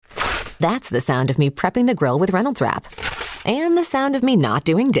That's the sound of me prepping the grill with Reynolds Wrap. And the sound of me not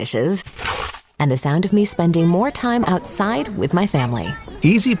doing dishes. And the sound of me spending more time outside with my family.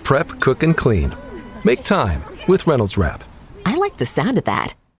 Easy prep, cook, and clean. Make time with Reynolds Wrap. I like the sound of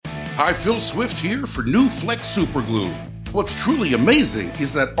that. Hi, Phil Swift here for new Flex Super Glue. What's truly amazing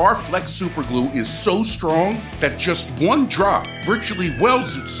is that our Flex Super Glue is so strong that just one drop virtually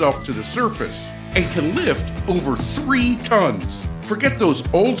welds itself to the surface and can lift over 3 tons. Forget those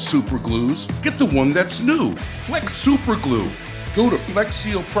old super glues. Get the one that's new. Flex Super Glue. Go to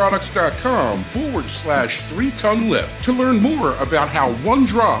flexsealproducts.com/3-ton lift to learn more about how one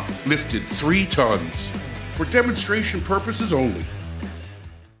drop lifted 3 tons. For demonstration purposes only.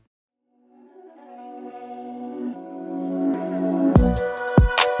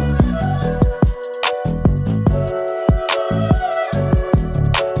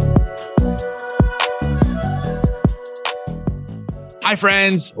 Hi,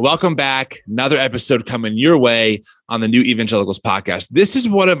 friends. Welcome back. Another episode coming your way on the New Evangelicals podcast. This is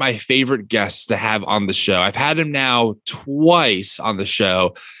one of my favorite guests to have on the show. I've had him now twice on the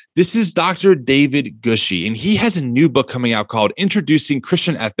show. This is Dr. David Gushee, and he has a new book coming out called Introducing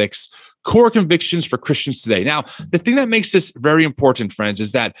Christian Ethics, Core Convictions for Christians Today. Now, the thing that makes this very important, friends,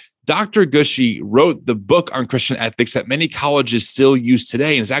 is that Dr. Gushee wrote the book on Christian ethics that many colleges still use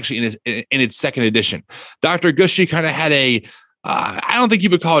today, and it's actually in its second edition. Dr. Gushee kind of had I don't think you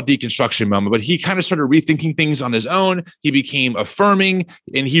would call it deconstruction moment, but he kind of started rethinking things on his own. He became affirming,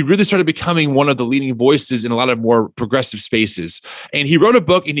 and he really started becoming one of the leading voices in a lot of more progressive spaces. And he wrote a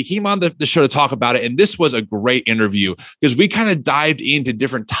book, and he came on the show to talk about it. And this was a great interview because we kind of dived into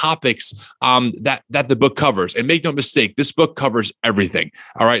different topics that the book covers. And make no mistake, this book covers everything.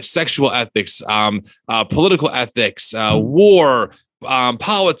 All right, sexual ethics, political ethics, war,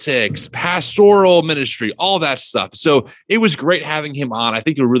 politics, pastoral ministry, all that stuff. So it was great having him on. I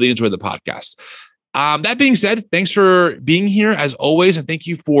think you'll really enjoy the podcast. That being said, thanks for being here as always. And thank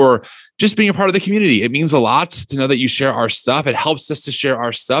you for just being a part of the community. It means a lot to know that you share our stuff. It helps us to share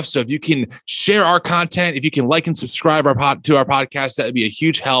our stuff. So if you can share our content, if you can like and subscribe to our podcast, that would be a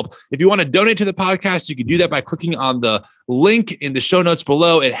huge help. If you want to donate to the podcast, you can do that by clicking on the link in the show notes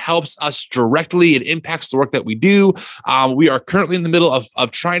below. It helps us directly. It impacts the work that we do. We are currently in the middle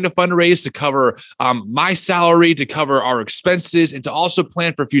of trying to fundraise to cover my salary, to cover our expenses, and to also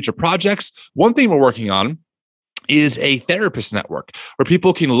plan for future projects. One thing we're working on is a therapist network where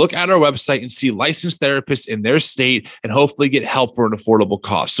people can look at our website and see licensed therapists in their state and hopefully get help for an affordable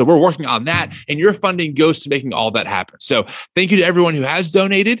cost. So we're working on that, and your funding goes to making all that happen. So thank you to everyone who has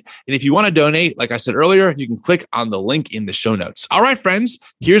donated. And if you want to donate, like I said earlier, you can click on the link in the show notes. All right, friends,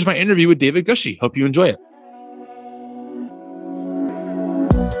 here's my interview with David Gushee. Hope you enjoy it.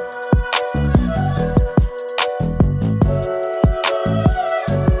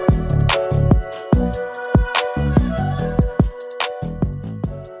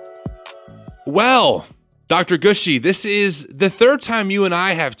 Well, Dr. Gushee, this is the third time you and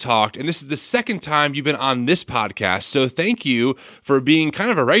I have talked, and this is the second time you've been on this podcast. So thank you for being kind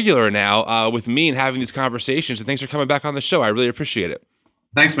of a regular now with me and having these conversations, and thanks for coming back on the show. I really appreciate it.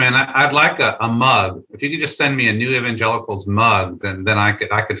 Thanks, man. I'd like a mug. If you could just send me a New Evangelicals mug, then I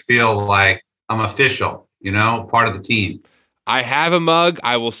could feel like I'm official, part of the team. I have a mug.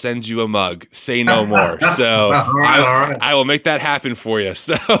 I will send you a mug. Say no more. So all right. I will make that happen for you.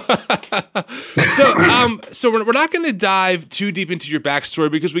 So we're not going to dive too deep into your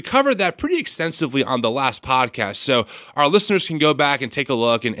backstory because we covered that pretty extensively on the last podcast. So our listeners can go back and take a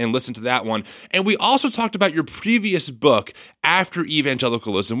look and listen to that one. And we also talked about your previous book, After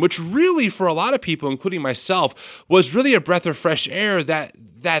Evangelicalism, which really for a lot of people, including myself, was really a breath of fresh air that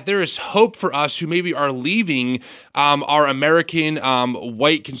there is hope for us who maybe are leaving our American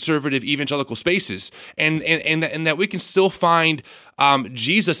white conservative evangelical spaces, and that we can still find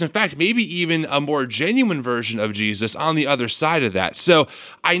Jesus. In fact, maybe even a more genuine version of Jesus on the other side of that. So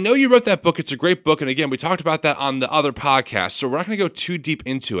I know you wrote that book. It's a great book. And again, we talked about that on the other podcast. So we're not going to go too deep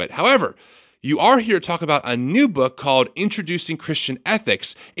into it. However, you are here to talk about a new book called Introducing Christian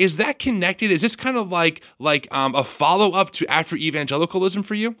Ethics. Is that connected? Is this kind of like a follow-up to After Evangelicalism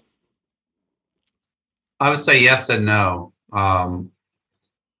for you? I would say yes and no.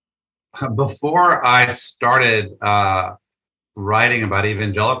 Before I started writing about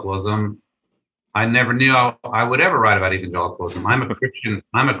evangelicalism, I never knew I would ever write about evangelicalism. I'm a Christian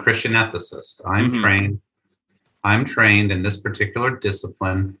ethicist. I'm trained in this particular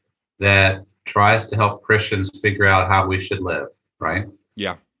discipline that tries to help Christians figure out how we should live, right?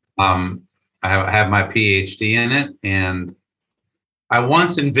 Yeah. I have my PhD in it, and I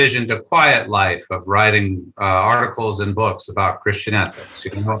once envisioned a quiet life of writing articles and books about Christian ethics,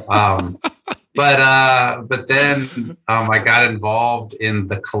 but then I got involved in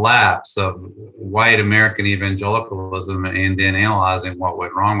the collapse of white American evangelicalism and in analyzing what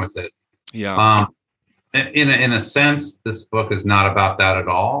went wrong with it. Yeah. In a sense, this book is not about that at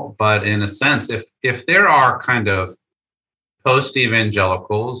all. But in a sense, if there are kind of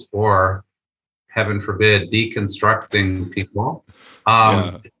post-evangelicals or, heaven forbid, deconstructing people,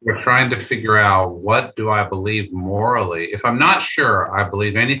 we're trying to figure out, what do I believe morally? If I'm not sure I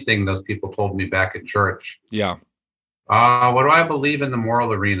believe anything those people told me back in church. Yeah. What do I believe in the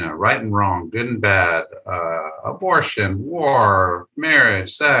moral arena? Right and wrong, good and bad, abortion, war,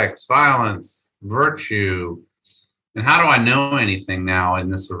 marriage, sex, violence, virtue. And how do I know anything now in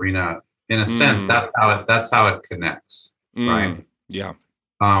this arena? In a sense, that's how it connects, right? Yeah.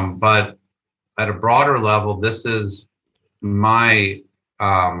 But at a broader level, this is my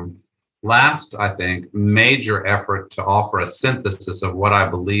last, I think, major effort to offer a synthesis of what I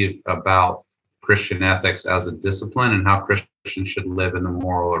believe about Christian ethics as a discipline and how Christians should live in the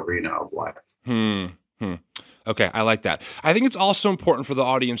moral arena of life. Okay, I like that. I think it's also important for the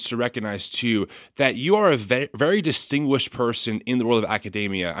audience to recognize, too, that you are a very distinguished person in the world of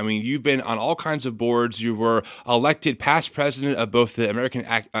academia. I mean, you've been on all kinds of boards. You were elected past president of both the American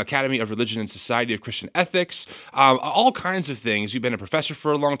Academy of Religion and Society of Christian Ethics, all kinds of things. You've been a professor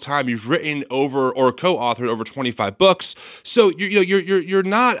for a long time. You've written over or co-authored over 25 books. So you're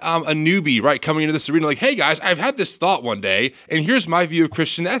not a newbie, right, coming into this arena like, hey, guys, I've had this thought one day, and here's my view of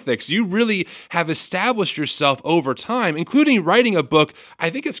Christian ethics. You really have established yourself over time, including writing a book. I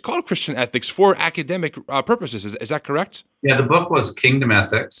think it's called Christian Ethics for academic purposes. Is that correct? Yeah, the book was Kingdom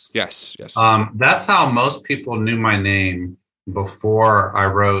Ethics. Yes. That's how most people knew my name before I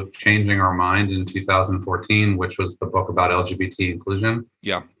wrote Changing Our Mind in 2014, which was the book about LGBT inclusion.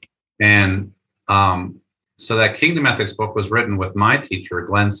 Yeah. And so that Kingdom Ethics book was written with my teacher,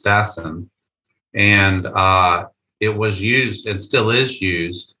 Glenn Stassen, and it was used and still is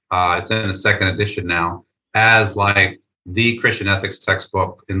used. It's in a second edition now, as like the Christian ethics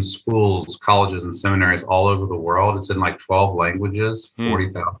textbook in schools, colleges, and seminaries all over the world. It's in like 12 languages,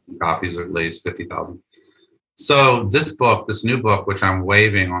 40,000 copies, or at least 50,000. So this book, this new book, which I'm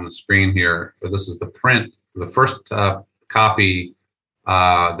waving on the screen here, this is the print, the first copy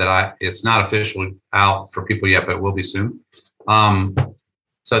it's not officially out for people yet, but it will be soon.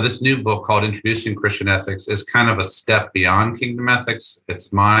 So this new book called Introducing Christian Ethics is kind of a step beyond Kingdom Ethics.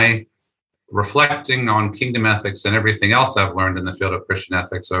 It's my reflecting on Kingdom Ethics and everything else I've learned in the field of Christian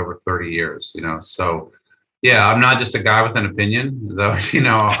ethics over 30 years, So, yeah, I'm not just a guy with an opinion, though,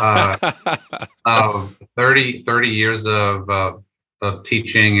 30 years of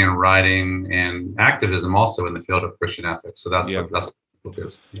teaching and writing and activism also in the field of Christian ethics. So that's what it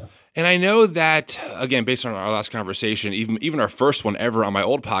is. Yeah. And I know that, again, based on our last conversation, even our first one ever on my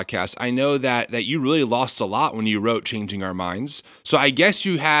old podcast, I know that you really lost a lot when you wrote Changing Our Minds. So I guess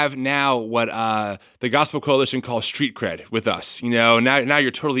you have now what the Gospel Coalition calls street cred with us. Now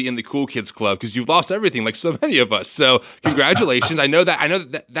you're totally in the cool kids club because you've lost everything like so many of us. So congratulations. I know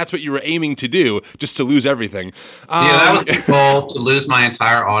that's what you were aiming to do, just to lose everything. That was the goal, to lose my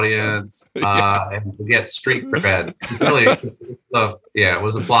entire audience and to get street cred. Really, it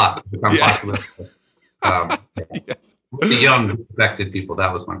was a plot. Become popular. The young, affected people.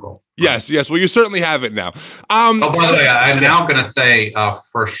 That was my goal. Yes. Well, you certainly have it now. By the way, I'm now going to say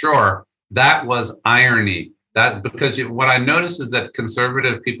for sure that was irony. That because what I notice is that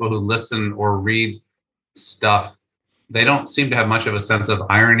conservative people who listen or read stuff, they don't seem to have much of a sense of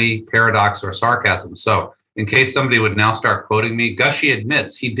irony, paradox, or sarcasm. So, in case somebody would now start quoting me, Gushee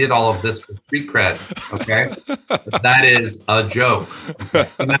admits he did all of this for street cred. Okay, that is a joke. Okay?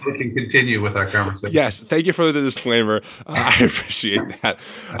 So now we can continue with our conversation. Yes, thank you for the disclaimer. I appreciate that.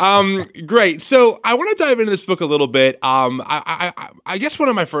 Great. So I want to dive into this book a little bit. I guess one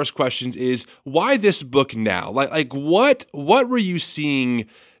of my first questions is, why this book now? Like what were you seeing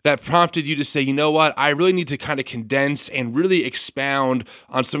that prompted you to say, you know what, I really need to kind of condense and really expound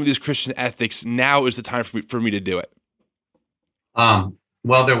on some of these Christian ethics. Now is the time for me to do it?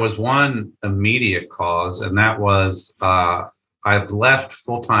 Well, there was one immediate cause, and that was I've left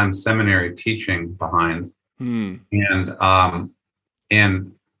full-time seminary teaching behind. And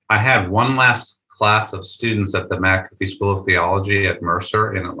I had one last class of students at the McAfee School of Theology at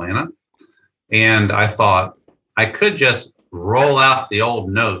Mercer in Atlanta. And I thought I could just roll out the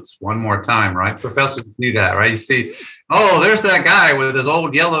old notes one more time, right? Professors do that, right? You see, there's that guy with his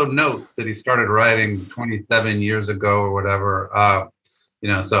old yellow notes that he started writing 27 years ago or whatever.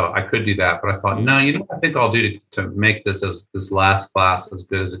 So I could do that, but I thought, no, what I think I'll do to make this last class as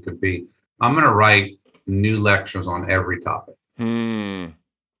good as it could be. I'm going to write new lectures on every topic.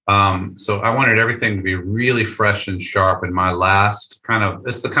 So I wanted everything to be really fresh and sharp. And my last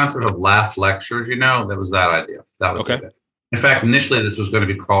it's the concept of last lectures, that was that idea. That was okay. In fact, initially this was going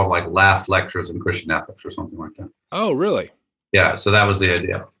to be called like Last Lectures in Christian Ethics or something like that. Oh, really? Yeah. So that was the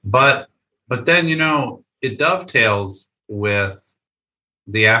idea. But then, it dovetails with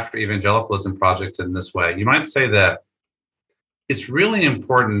the After Evangelicalism project in this way. You might say that it's really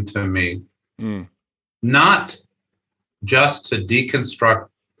important to me not just to deconstruct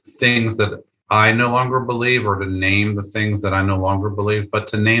things that I no longer believe or to name the things that I no longer believe, but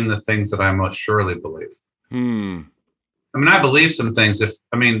to name the things that I most surely believe. I believe some things.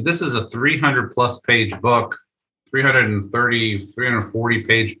 This is a 300 plus page book, 340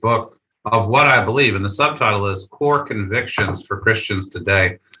 page book of what I believe. And the subtitle is Core Convictions for Christians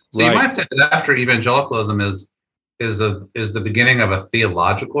Today. So you might say that After Evangelicalism is the beginning of a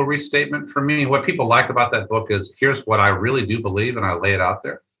theological restatement for me. What people like about that book is here's what I really do believe, and I lay it out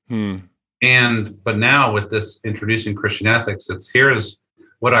there. But now with this Introducing Christian Ethics, here's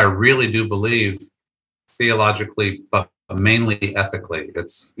what I really do believe theologically, but mainly ethically.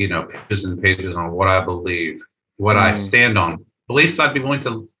 It's, pages and pages on what I believe, what I stand on, beliefs I'd be willing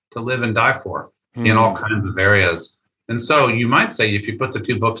to live and die for in all kinds of areas. And so you might say, if you put the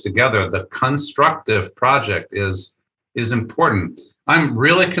two books together, the constructive project is important. I'm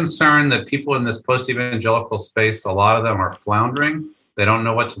really concerned that people in this post-evangelical space, a lot of them are floundering. They don't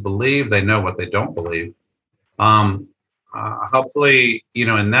know what to believe. They know what they don't believe. Hopefully,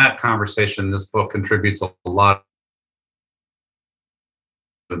 in that conversation, this book contributes a lot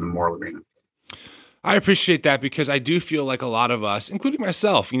in the moral arena. I appreciate that, because I do feel like a lot of us, including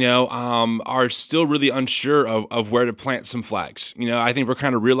myself, are still really unsure of where to plant some flags. I think we're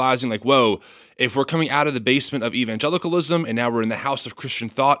kind of realizing like, whoa, if we're coming out of the basement of evangelicalism and now we're in the house of Christian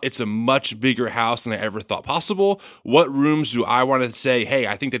thought, it's a much bigger house than I ever thought possible. What rooms do I want to say, hey,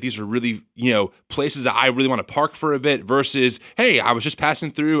 I think that these are really, places that I really want to park for a bit versus, hey, I was just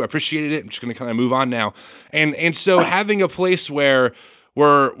passing through, appreciated it, I'm just going to kind of move on now. And so having a place where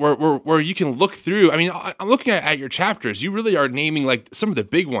you can look through. I'm looking at your chapters. You really are naming like some of the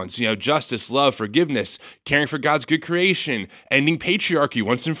big ones, justice, love, forgiveness, caring for God's good creation, ending patriarchy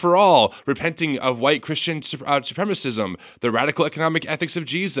once and for all, repenting of white Christian supremacism, the radical economic ethics of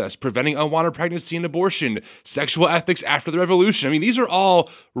Jesus, preventing unwanted pregnancy and abortion, sexual ethics after the revolution. These are all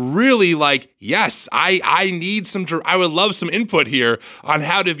really like, yes, I would love some input here on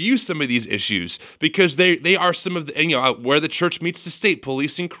how to view some of these issues, because they are some of the, where the church meets the state,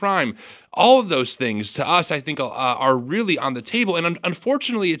 policing crime, all of those things to us, I think, are really on the table. And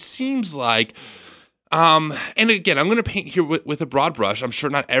unfortunately, it seems like, and again, I'm going to paint here with a broad brush. I'm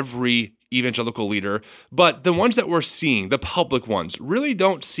sure not every evangelical leader, but the ones that we're seeing, the public ones, really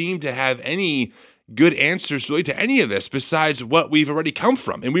don't seem to have any good answers really to any of this besides what we've already come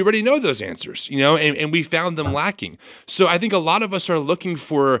from. And we already know those answers, and we found them lacking. So I think a lot of us are looking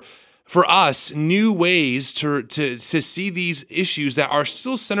for us, new ways to see these issues that are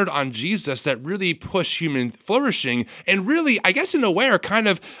still centered on Jesus, that really push human flourishing, and really, I guess in a way, are kind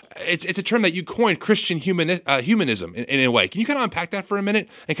of, it's a term that you coined, Christian humanism in a way. Can you kind of unpack that for a minute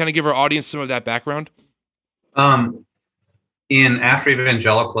and kind of give our audience some of that background? In After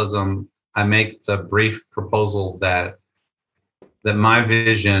Evangelicalism, I make the brief proposal that my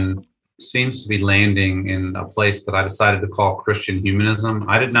vision seems to be landing in a place that I decided to call Christian humanism.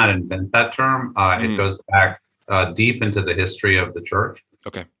 I did not invent that term. It goes back deep into the history of the church.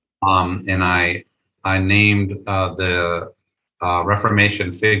 Okay. And I named the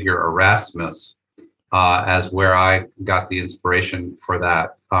Reformation figure Erasmus as where I got the inspiration for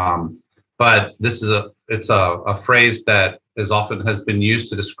that. But this is a phrase that has been used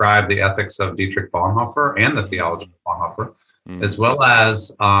to describe the ethics of Dietrich Bonhoeffer and the theology of Bonhoeffer, as well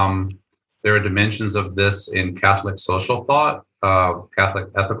as there are dimensions of this in Catholic social thought, Catholic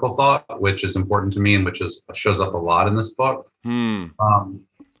ethical thought, which is important to me and which shows up a lot in this book. And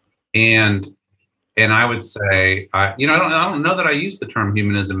I would say, I don't know that I use the term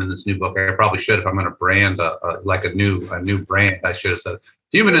humanism in this new book. I probably should. If I'm going to brand a new brand, I should have said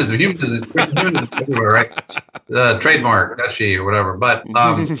humanism everywhere, right? Trademark, Gushee, or whatever. But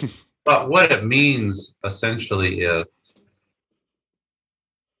what it means essentially is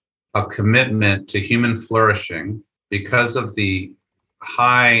a commitment to human flourishing because of the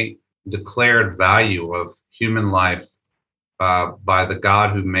high declared value of human life by the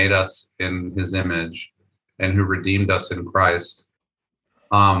God who made us in his image and who redeemed us in Christ,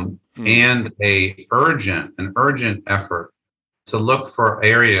 and an urgent effort look for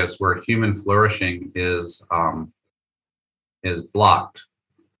areas where human flourishing is blocked,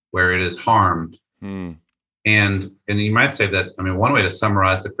 where it is harmed. And you might say that, I mean, one way to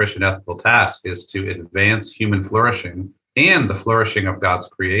summarize the Christian ethical task is to advance human flourishing and the flourishing of God's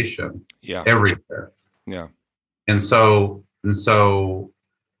creation everywhere. Yeah. And so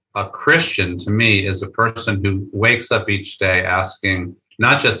a Christian to me is a person who wakes up each day asking,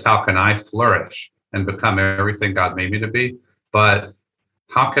 not just how can I flourish and become everything God made me to be, but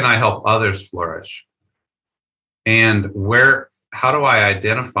how can I help others flourish? And how do I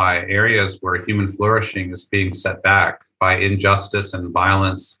identify areas where human flourishing is being set back by injustice and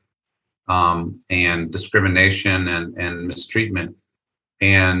violence, and discrimination and mistreatment,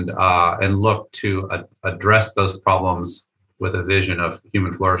 and look to address those problems with a vision of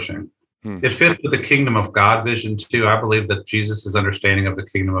human flourishing. It fits with the kingdom of God vision too. I believe that Jesus' understanding of the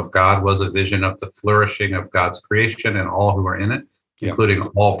kingdom of God was a vision of the flourishing of God's creation and all who are in it, including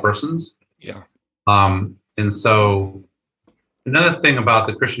all persons. Yeah. And so another thing about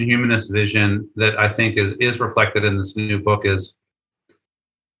the Christian humanist vision that I think is reflected in this new book is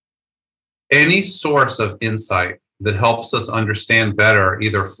any source of insight that helps us understand better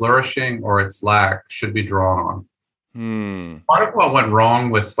either flourishing or its lack should be drawn on. Part of what went wrong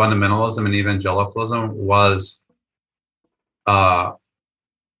with fundamentalism and evangelicalism was a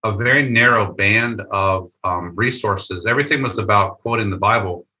very narrow band of resources. Everything was about quoting the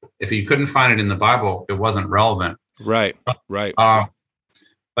Bible. If you couldn't find it in the Bible, it wasn't relevant. Right. But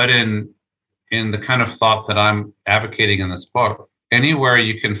in the kind of thought that I'm advocating in this book, anywhere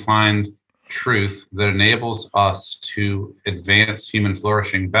you can find truth that enables us to advance human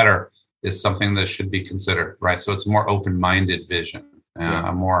flourishing better is something that should be considered, right? So it's a more open-minded vision,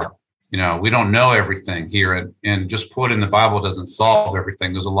 a more, we don't know everything here, and just quoting the Bible doesn't solve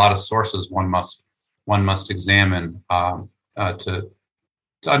everything. There's a lot of sources one must examine to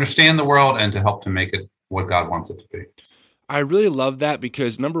understand the world and to help to make it what God wants it to be. I really love that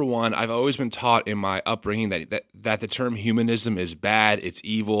because, number one, I've always been taught in my upbringing that the term humanism is bad, it's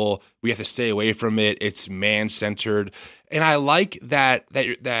evil, we have to stay away from it, it's man-centered. And I like that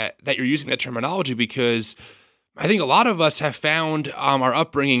you're using that terminology because I think a lot of us have found our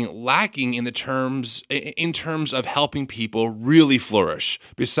upbringing lacking in terms of helping people really flourish.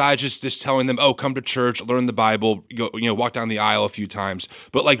 Besides just telling them, "Oh, come to church, learn the Bible, go, walk down the aisle a few times,"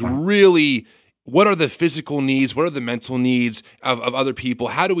 but like really, what are the physical needs? What are the mental needs of other people?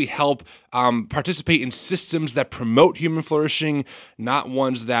 How do we help participate in systems that promote human flourishing, not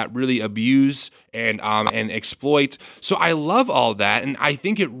ones that really abuse and exploit? So I love all that, and I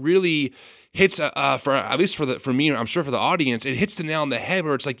think it really hits for me, I'm sure for the audience, it hits the nail on the head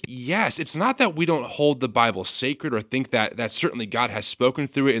where it's like, yes, it's not that we don't hold the Bible sacred or think that certainly God has spoken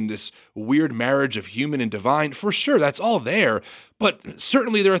through it in this weird marriage of human and divine. For sure, that's all there. But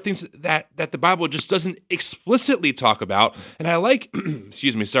certainly there are things that the Bible just doesn't explicitly talk about. And I like,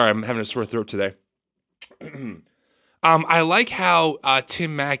 excuse me, sorry, I'm having a sore throat today. I like how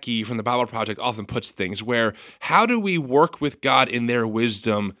Tim Mackey from the Bible Project often puts things where, how do we work with God in their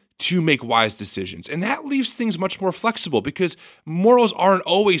wisdom to make wise decisions? And that leaves things much more flexible because morals aren't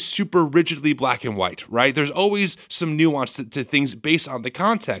always super rigidly black and white, right? There's always some nuance to things based on the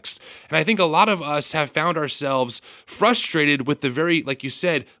context. And I think a lot of us have found ourselves frustrated with the very, like you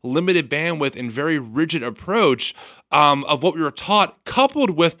said, limited bandwidth and very rigid approach of what we were taught,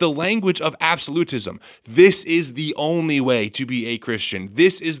 coupled with the language of absolutism. This is the only way to be a Christian.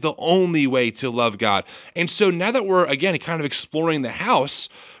 This is the only way to love God. And so now that we're, again, kind of exploring the house,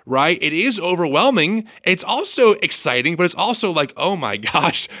 right, it is overwhelming. It's also exciting, but it's also like, oh my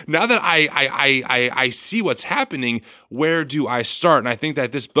gosh, now that I see what's happening, where do I start? And I think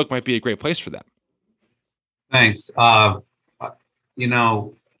that this book might be a great place for that. Thanks. I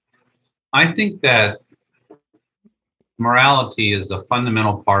think that morality is a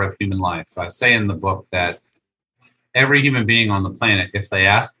fundamental part of human life. I say in the book that every human being on the planet, if they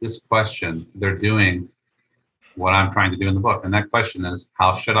ask this question, they're doing what I'm trying to do in the book. And that question is,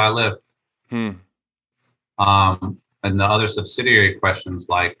 how should I live? And the other subsidiary questions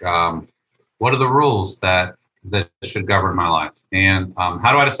like, what are the rules that should govern my life? And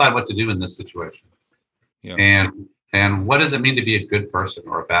how do I decide what to do in this situation? Yeah. And what does it mean to be a good person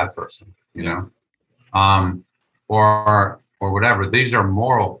or a bad person? You know? Or whatever. These are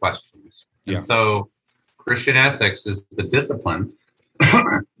moral questions. And so Christian ethics is the discipline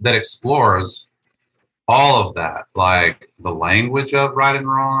that explores all of that, like the language of right and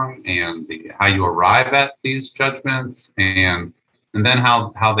wrong and how you arrive at these judgments and then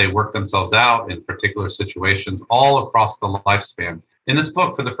how they work themselves out in particular situations all across the lifespan. In this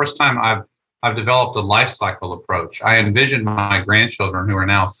book, for the first time, I've developed a life cycle approach. I envision my grandchildren, who are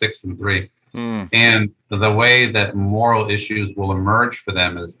now 6 and 3, and the way that moral issues will emerge for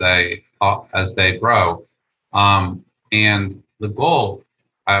them as they grow. And the goal,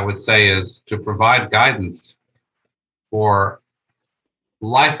 I would say, is to provide guidance for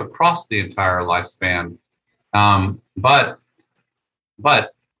life across the entire lifespan. But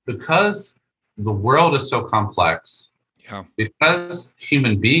because the world is so complex, because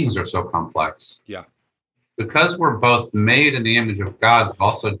human beings are so complex, because we're both made in the image of God, but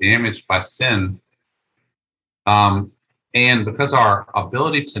also damaged by sin, and because our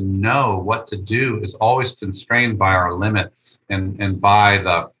ability to know what to do is always constrained by our limits and by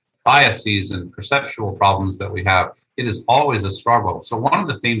the biases and perceptual problems that we have, it is always a struggle. So one of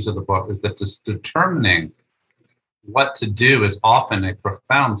the themes of the book is that just determining what to do is often a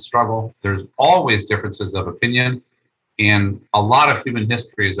profound struggle. There's always differences of opinion. And a lot of human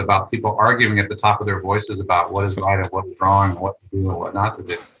history is about people arguing at the top of their voices about what is right and what is wrong, and what to do and what not to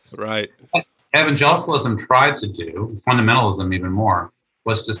do. Right. What evangelicalism tried to do, fundamentalism even more,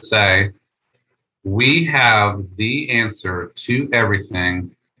 was to say, we have the answer to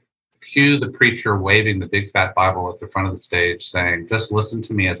everything. Cue the preacher waving the big fat Bible at the front of the stage saying, just listen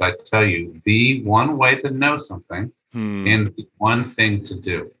to me as I tell you the one way to know something and the one thing to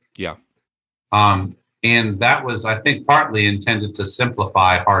do. Yeah. And that was, I think, partly intended to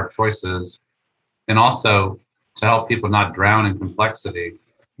simplify hard choices and also to help people not drown in complexity.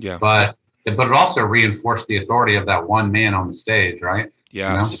 Yeah. But it also reinforced the authority of that one man on the stage, right?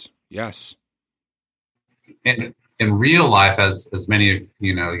 Yes. Yes. And in real life, as many of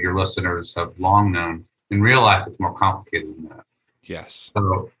your listeners have long known, in real life it's more complicated than that. Yes.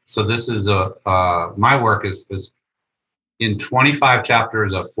 So this is my work is in 25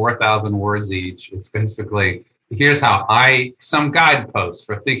 chapters of 4,000 words each. It's basically, here's how some guideposts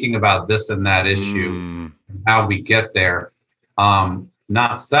for thinking about this and that issue, and how we get there.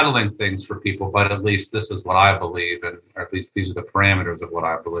 Not settling things for people, but at least this is what I believe, or at least these are the parameters of what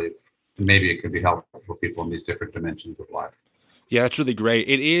I believe. Maybe it could be helpful for people in these different dimensions of life. Yeah, that's really great.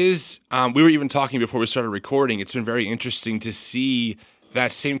 It is. We were even talking before we started recording. It's been very interesting to see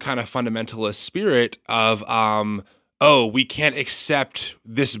that same kind of fundamentalist spirit of, we can't accept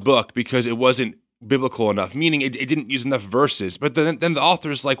this book because it wasn't biblical enough, meaning it didn't use enough verses. But then the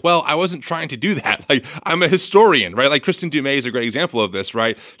author's like, well, I wasn't trying to do that. Like, I'm a historian, right? Like Kristen Dumais is a great example of this,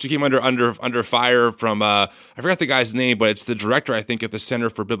 right? She came under fire from I forgot the guy's name, but it's the director, I think, of the Center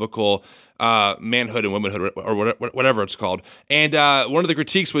for Biblical Manhood and Womanhood, or whatever it's called. And one of the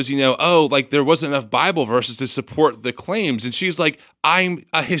critiques was, there wasn't enough Bible verses to support the claims. And she's like, I'm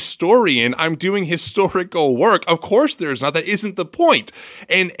a historian. I'm doing historical work. Of course there's not. That isn't the point.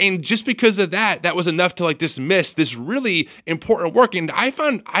 And just because of that was enough to dismiss this really important work. And I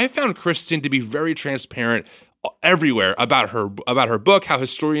found Kristen to be very transparent everywhere about her book, how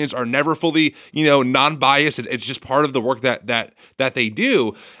historians are never fully, non-biased. It's just part of the work that they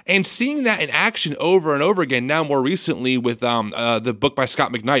do. And seeing that in action over and over again, now more recently with the book by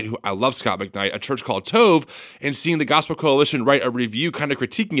Scott McKnight, who I love Scott McKnight, A Church Called Tove, and seeing the Gospel Coalition write a review kind of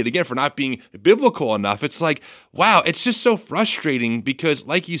critiquing it again for not being biblical enough. It's like, wow, it's just so frustrating because,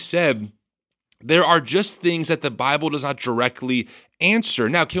 like you said, there are just things that the Bible does not directly answer.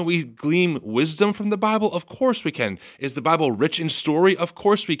 Now, can we glean wisdom from the Bible? Of course we can. Is the Bible rich in story? Of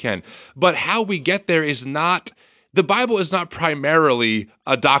course we can. But how we get there is not, the Bible is not primarily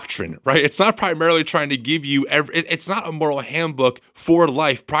a doctrine, right? It's not primarily trying to give you, it's not a moral handbook for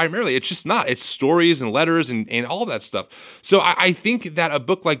life primarily. It's just not. It's stories and letters and all that stuff. So I think that a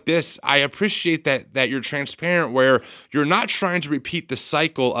book like this, I appreciate that you're transparent, where you're not trying to repeat the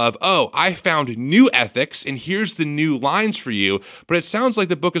cycle of, I found new ethics and here's the new lines for you. But it sounds like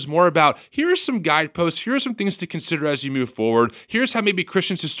the book is more about, here are some guideposts, here are some things to consider as you move forward. Here's how maybe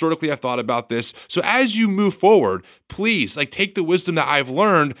Christians historically have thought about this. So as you move forward, please take the wisdom that I've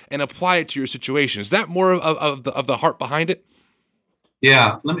learned and apply it to your situation. Is that more of the heart behind it?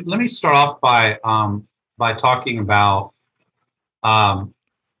 Yeah. Let me start off by talking about what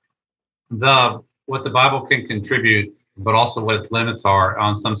the Bible can contribute, but also what its limits are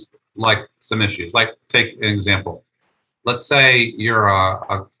on some issues. Like, take an example. Let's say you're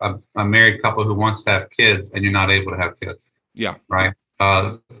a married couple who wants to have kids and you're not able to have kids. Yeah. Right.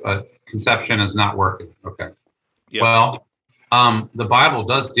 Conception is not working. Okay. Yeah. Well, the Bible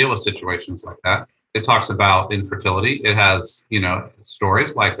does deal with situations like that. It talks about infertility. It has,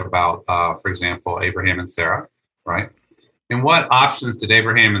 stories like about, for example, Abraham and Sarah, right? And what options did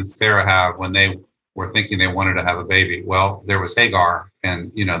Abraham and Sarah have when they were thinking they wanted to have a baby? Well, there was Hagar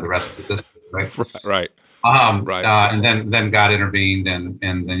and, the rest of the sisters, right? Right. Right. And then God intervened, and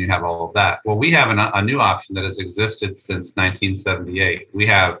then you have all of that. Well, we have a new option that has existed since 1978. We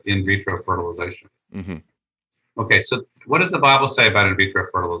have in vitro fertilization. Mm-hmm. Okay, so what does the Bible say about in vitro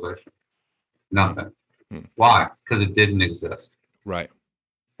fertilization? Nothing. Mm-hmm. Why? Because it didn't exist. Right.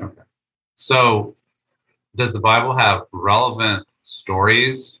 Okay. So does the Bible have relevant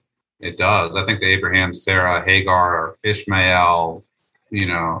stories? It does. I think the Abraham, Sarah, Hagar, Ishmael,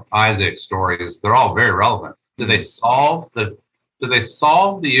 Isaac stories, they're all very relevant. Do they solve the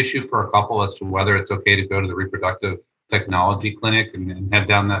issue for a couple as to whether it's okay to go to the reproductive technology clinic and head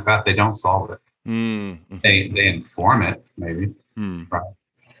down that path? They don't solve it. Mm-hmm. They inform it, maybe. Right.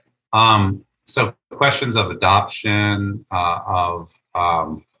 So questions of adoption, of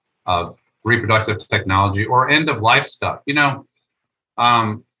reproductive technology, or end of life stuff.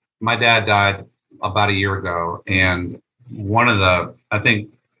 My dad died about a year ago, and one of the, I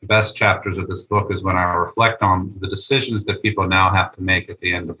think, best chapters of this book is when I reflect on the decisions that people now have to make at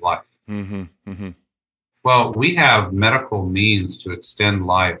the end of life. Mm-hmm. Mm-hmm. Well, we have medical means to extend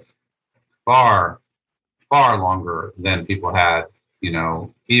life far, far longer than people had,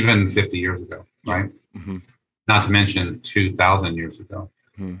 even 50 years ago, right? Mm-hmm. Not to mention 2,000 years ago.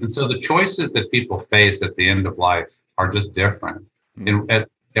 Mm-hmm. And so the choices that people face at the end of life are just different. Mm-hmm.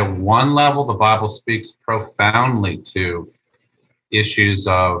 At one level, the Bible speaks profoundly to issues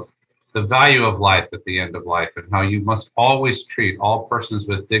of the value of life at the end of life and how you must always treat all persons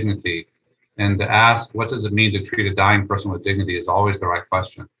with dignity. And to ask, what does it mean to treat a dying person with dignity is always the right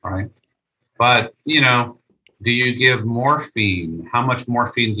question, right? But, do you give morphine? How much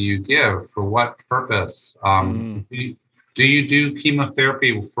morphine do you give? For what purpose? Do you do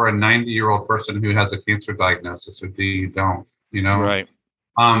chemotherapy for a 90-year-old person who has a cancer diagnosis, or do you don't? Right.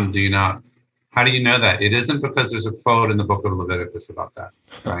 Do you not? How do you know that? It isn't because there's a quote in the book of Leviticus about that.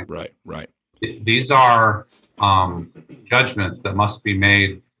 Right. Right. These are judgments that must be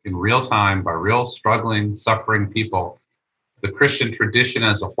made in real time by real struggling, suffering people. The Christian tradition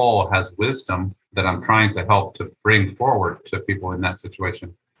as a whole has wisdom that I'm trying to help to bring forward to people in that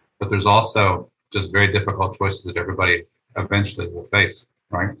situation. But there's also just very difficult choices that everybody eventually will face,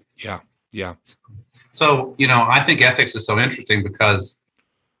 right? Yeah. Yeah. So, I think ethics is so interesting because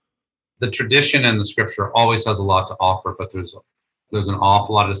the tradition and the scripture always has a lot to offer, but there's an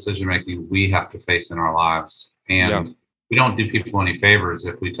awful lot of decision making we have to face in our lives. And we don't do people any favors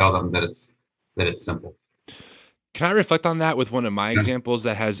if we tell them that it's simple. Can I reflect on that with one of my examples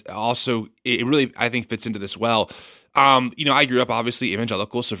that has also, it really, I think, fits into this well? I grew up obviously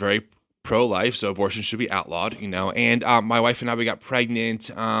evangelical, so very pro-life, so abortion should be outlawed, and my wife and I, we got pregnant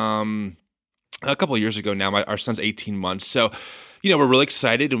a couple of years ago now. Our son's 18 months. So, we're really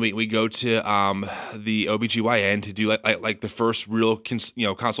excited, and we go to the OBGYN to do like the first real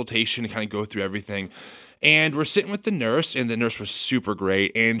consultation and kind of go through everything. And we're sitting with the nurse, and the nurse was super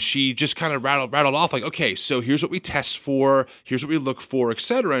great. And she just kind of rattled off like, okay, so here's what we test for, here's what we look for, et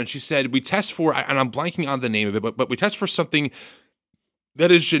cetera. And she said, we test for, and I'm blanking on the name of it, but we test for something that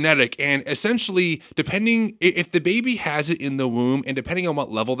is genetic. And essentially, depending if the baby has it in the womb and depending on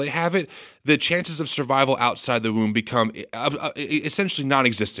what level they have it, the chances of survival outside the womb become essentially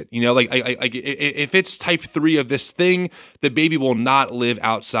non-existent. Like if it's type 3 of this thing, the baby will not live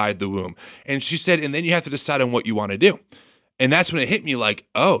outside the womb. And she said, and then you have to decide on what you want to do. And that's when it hit me like,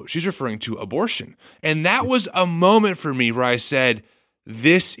 oh, she's referring to abortion. And that was a moment for me where I said,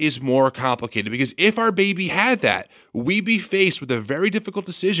 this is more complicated, because if our baby had that, we'd be faced with a very difficult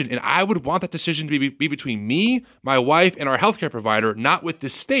decision. And I would want that decision to be between me, my wife, and our healthcare provider, not with the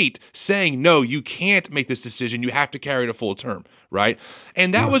state saying, no, you can't make this decision. You have to carry it a full term, right?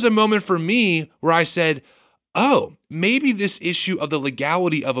 And that was a moment for me where I said, oh, maybe this issue of the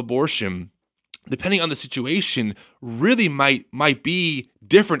legality of abortion, depending on the situation, really might be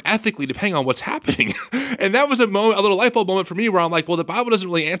different ethically depending on what's happening. And that was a little light bulb moment for me where I'm like, well, the Bible doesn't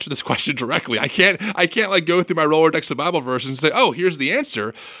really answer this question directly. I can't like go through my Rolodex of Bible verses and say, oh, here's the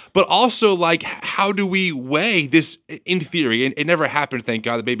answer. But also, like, how do we weigh this in theory? And it never happened, thank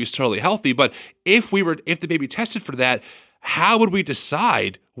God, the baby's totally healthy. But if the baby tested for that, how would we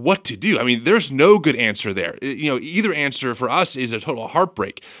decide what to do? I mean, there's no good answer there. Either answer for us is a total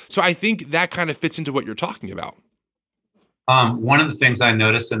heartbreak. So I think that kind of fits into what you're talking about. One of the things I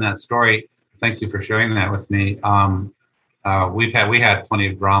noticed in that story, thank you for sharing that with me. We had plenty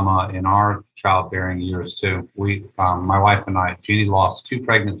of drama in our childbearing years too. My wife and I, Jeannie, lost 2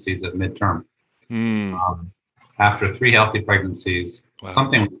 pregnancies at midterm. After 3 healthy pregnancies,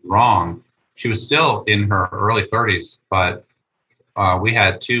 something was wrong. She was still in her early 30s, but we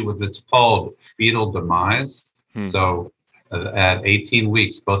had 2, it's called fetal demise. So at 18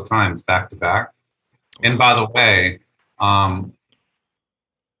 weeks, both times back to back. And by the way,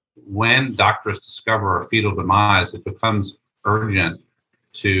 when doctors discover a fetal demise, it becomes urgent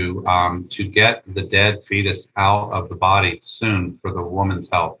to get the dead fetus out of the body soon for the woman's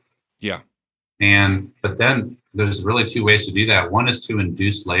health. Yeah. But then there's really two ways to do that. One is to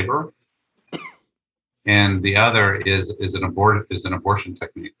induce labor, and the other is an abortion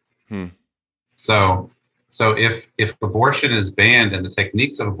technique. So if abortion is banned and the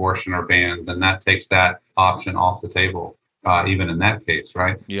techniques of abortion are banned, then that takes that option off the table, even in that case,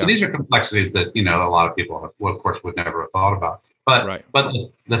 right? Yeah. So these are complexities that a lot of people, of course, would never have thought about. But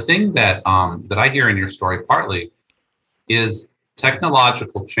the thing that that I hear in your story partly is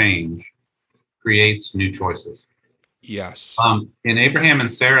technological change creates new choices. Yes. In Abraham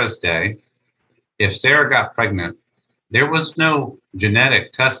and Sarah's day, if Sarah got pregnant, there was no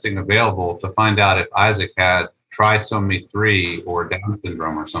genetic testing available to find out if Isaac had trisomy 3 or Down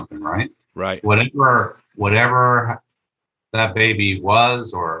syndrome or something, right? Right. Whatever that baby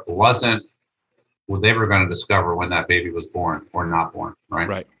was or wasn't, well, they were going to discover when that baby was born or not born,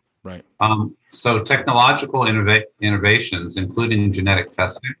 right? Right. So technological innovations, including genetic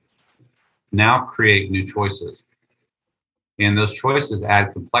testing, now create new choices. And those choices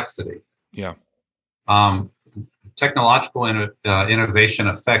add complexity. Yeah. Technological innovation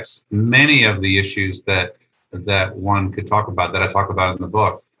affects many of the issues that one could talk about, that I talk about in the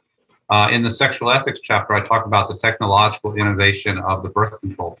book. In the sexual ethics chapter, I talk about the technological innovation of the birth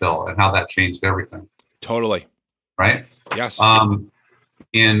control pill and how that changed everything. Totally. Right? Yes.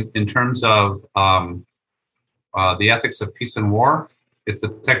 In terms of the ethics of peace and war, it's the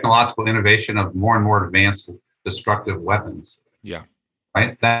technological innovation of more and more advanced destructive weapons. Yeah.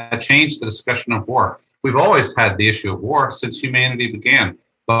 Right? That changed the discussion of war. We've always had the issue of war since humanity began,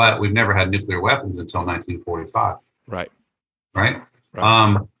 but we've never had nuclear weapons until 1945. Right.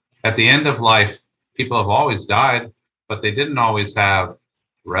 At the end of life, people have always died, but they didn't always have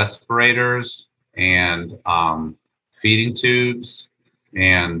respirators and feeding tubes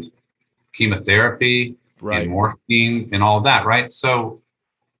and chemotherapy and morphine and all of that, right? So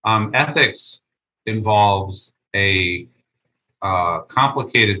ethics involves a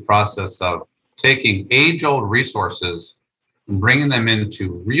complicated process of taking age-old resources and bringing them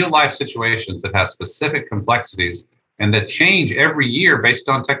into real-life situations that have specific complexities and that change every year based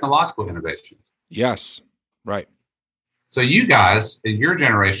on technological innovation. Yes, right. So you guys, in your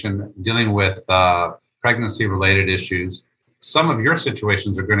generation, dealing with pregnancy-related issues, some of your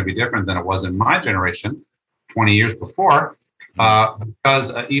situations are going to be different than it was in my generation 20 years before,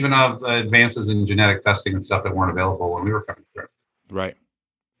 because even of advances in genetic testing and stuff that weren't available when we were coming through. Right.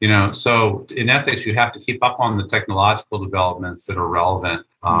 So in ethics, you have to keep up on the technological developments that are relevant,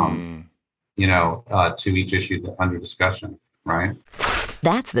 to each issue under discussion, right?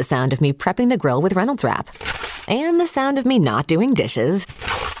 That's the sound of me prepping the grill with Reynolds Wrap. And the sound of me not doing dishes.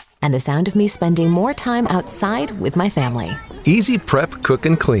 And the sound of me spending more time outside with my family. Easy prep, cook,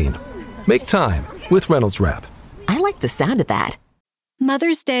 and clean. Make time with Reynolds Wrap. I like the sound of that.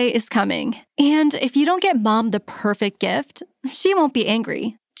 Mother's Day is coming. And if you don't get mom the perfect gift, she won't be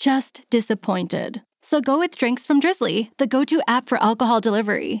angry, just disappointed. So go with drinks from Drizzly, the go-to app for alcohol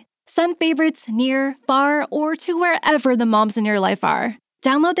delivery. Send favorites near, far, or to wherever the moms in your life are.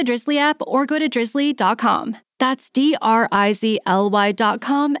 Download the Drizzly app or go to drizzly.com. That's DRIZLY.com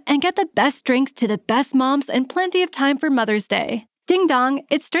and get the best drinks to the best moms and plenty of time for Mother's Day. Ding dong,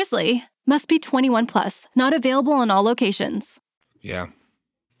 it's Drizzly. Must be 21 plus. Not available in all locations. Yeah.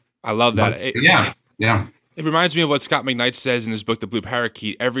 I love that. Yeah. It reminds me of what Scott McKnight says in his book, The Blue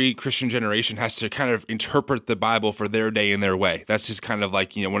Parakeet. Every Christian generation has to kind of interpret the Bible for their day in their way. That's just kind of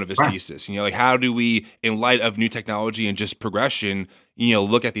like, one of his thesis. Like how do we, in light of new technology and just progression,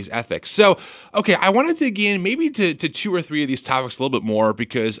 look at these ethics? So, okay, I want to dig in maybe to 2 or 3 of these topics a little bit more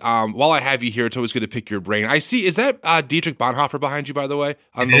because while I have you here, it's always good to pick your brain. I see, is that Dietrich Bonhoeffer behind you, by the way?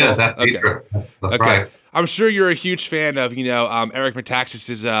 That's Dietrich. That's right. I'm sure you're a huge fan of, Eric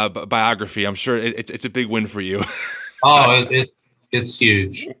Metaxas's biography. I'm sure it's a big win for you. It's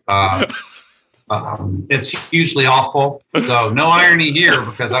huge. It's hugely awful. So no irony here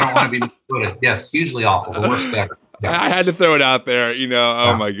because I don't want to be misquoted. Yes, hugely awful. The worst ever. Yeah. I had to throw it out there,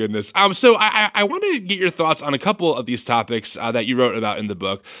 Oh my goodness. So I want to get your thoughts on a couple of these topics that you wrote about in the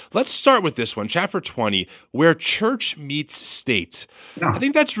book. Let's start with this one, chapter 20, where church meets state. Yeah. I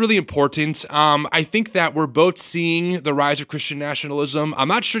think that's really important. I think that we're both seeing the rise of Christian nationalism. I'm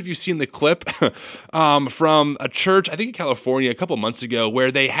not sure if you've seen the clip from a church, I think in California, a couple months ago,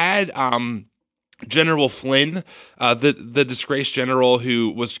 where they had General Flynn, the disgraced general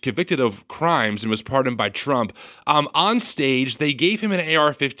who was convicted of crimes and was pardoned by Trump, on stage, they gave him an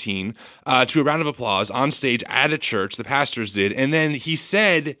AR-15 to a round of applause on stage at a church, the pastors did, and then he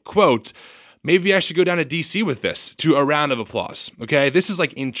said, quote, "Maybe I should go down to D.C. with this," to a round of applause, okay? This is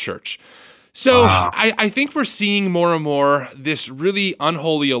like in church. So I think we're seeing more and more this really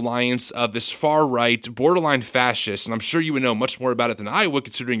unholy alliance of this far-right, borderline fascist, and I'm sure you would know much more about it than I would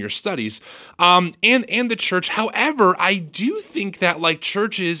considering your studies, and the church. However, I do think that like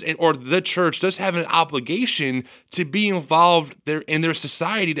churches or the church does have an obligation to be involved in their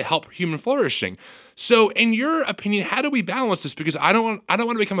society to help human flourishing. So, in your opinion, how do we balance this? Because I don't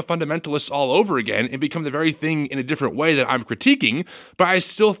want to become a fundamentalist all over again and become the very thing in a different way that I'm critiquing. But I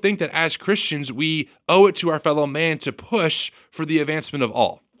still think that as Christians, we owe it to our fellow man to push for the advancement of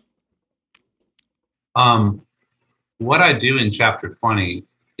all. What I do in chapter 20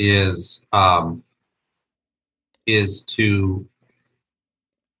 is to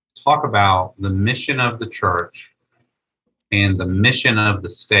talk about the mission of the church and the mission of the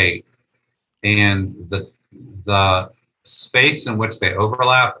state, and the space in which they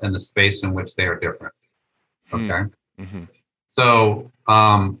overlap and the space in which they are different. Okay. Mm-hmm. So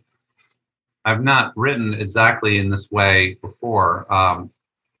I've not written exactly in this way before.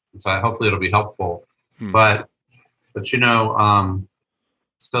 So hopefully it'll be helpful. But so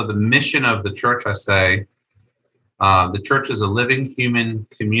the mission of the church, I say, the church is a living human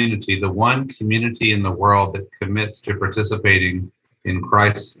community, the one community in the world that commits to participating in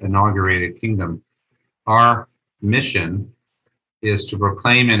Christ's inaugurated kingdom. Our mission is to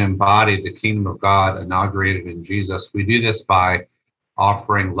proclaim and embody the kingdom of God inaugurated in Jesus. We do this by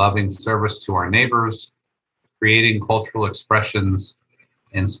offering loving service to our neighbors, creating cultural expressions,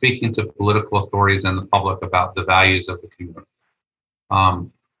 and speaking to political authorities and the public about the values of the kingdom.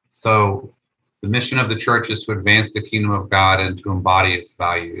 So the mission of the church is to advance the kingdom of God and to embody its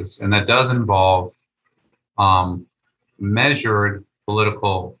values. And that does involve measured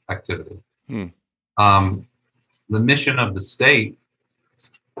political activity. The mission of the state,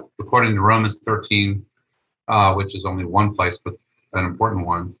 according to Romans 13, which is only one place, but an important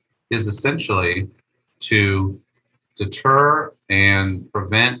one, is essentially to deter and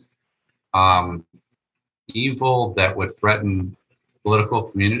prevent evil that would threaten political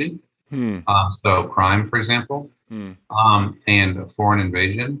community. So crime, for example, and foreign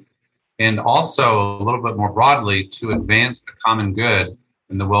invasion. And also, a little bit more broadly, to advance the common good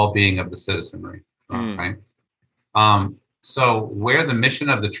and the well-being of the citizenry. Right? So where the mission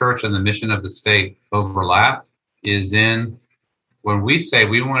of the church and the mission of the state overlap is in when we say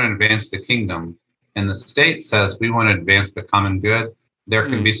we want to advance the kingdom and the state says we want to advance the common good, there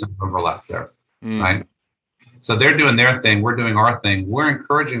can be some overlap there, right? So they're doing their thing, we're doing our thing. We're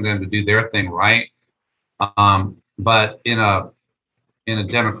encouraging them to do their thing, right? But in a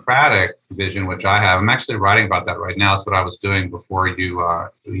democratic vision, which I have, I'm actually writing about that right now. That's what I was doing before you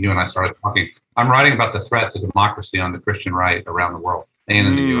and I started talking. I'm writing about the threat to democracy on the Christian right around the world and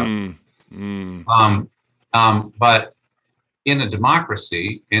in the U.S. But in a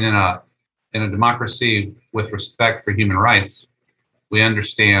democracy, and in a democracy with respect for human rights, we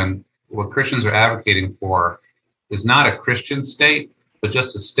understand what Christians are advocating for is not a Christian state, but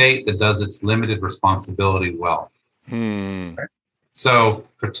just a state that does its limited responsibility well. So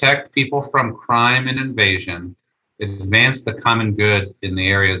protect people from crime and invasion, advance the common good in the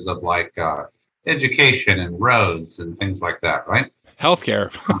areas of like education and roads and things like that, right? Healthcare.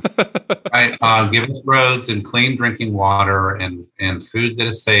 Right. Give us roads and clean drinking water and food that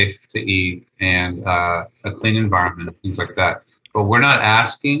is safe to eat and a clean environment, things like that. But we're not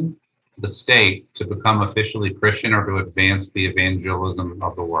asking the state to become officially Christian or to advance the evangelism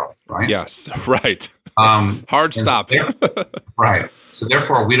of the world, right? Yes, right. Hard stop. Right. So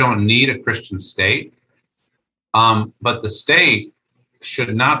therefore, we don't need a Christian state. But the state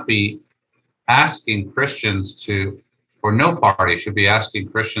should not be asking Christians to, or no party should be asking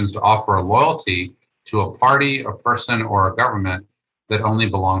Christians to offer a loyalty to a party, a person, or a government that only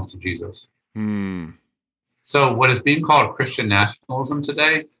belongs to Jesus. So what is being called Christian nationalism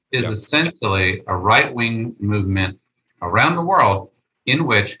today is essentially a right-wing movement around the world in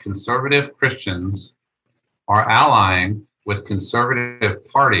which conservative Christians are allying with conservative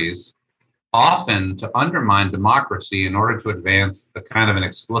parties, often to undermine democracy in order to advance the kind of an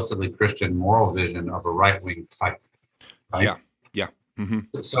explicitly Christian moral vision of a right-wing type. Right? Yeah.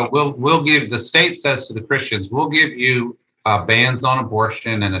 So we'll give, the state says to the Christians, we'll give you bans on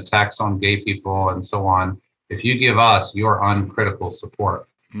abortion and attacks on gay people and so on if you give us your uncritical support.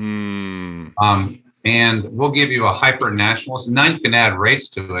 and we'll give you a hyper nationalist. Now you can add race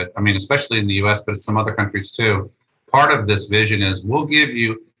to it. I mean, especially in the U.S., but some other countries too. Part of this vision is we'll give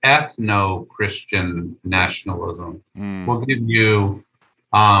you ethno-Christian nationalism. We'll give you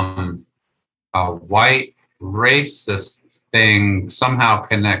a white racist thing, somehow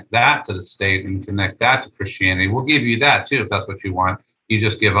connect that to the state and connect that to Christianity. We'll give you that too if that's what you want. You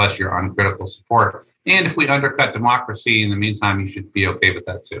just give us your uncritical support. And if we undercut democracy in the meantime, you should be okay with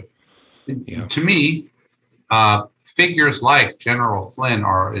that too. Yeah. To me, figures like General Flynn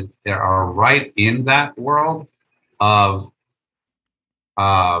are right in that world of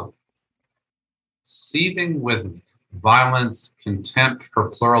seething with violence, contempt for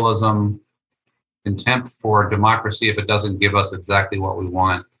pluralism, contempt for democracy if it doesn't give us exactly what we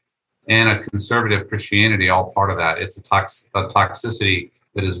want, and a conservative Christianity, all part of that. It's a toxicity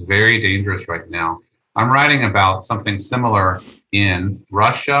that is very dangerous right now. I'm writing about something similar in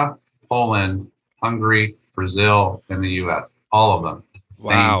Russia, Poland, Hungary, Brazil, and the U.S. All of them.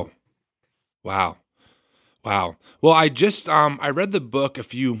 Wow. Well, I just I read the book a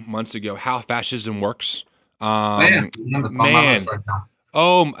few months ago, How Fascism Works. Man.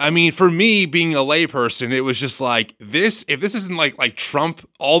 Oh, I mean, for me being a layperson, it was just like this. If this isn't like Trump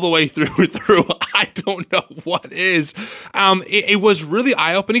all the way through, I don't know what is. It was really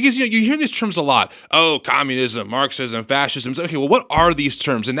eye-opening because you hear these terms a lot. Oh, communism, Marxism, fascism. Okay, well, what are these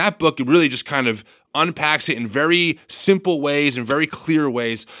terms? And that book really just kind of unpacks it in very simple ways and very clear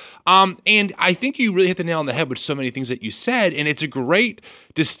ways. And I think you really hit the nail on the head with so many things that you said. And it's a great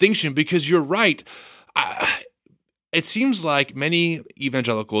distinction because you're right. It seems like many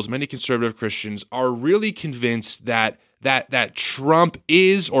evangelicals, many conservative Christians are really convinced that Trump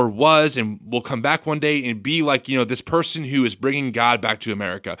is or was and will come back one day and be like, this person who is bringing God back to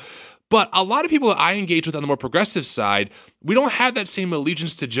America. But a lot of people that I engage with on the more progressive side, we don't have that same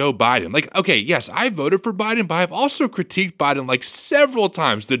allegiance to Joe Biden. Like, okay, yes, I voted for Biden, but I've also critiqued Biden like several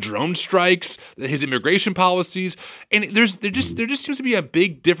times. The drone strikes, his immigration policies, and there just seems to be a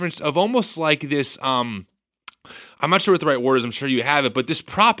big difference of almost like this. I'm not sure what the right word is. I'm sure you have it, but this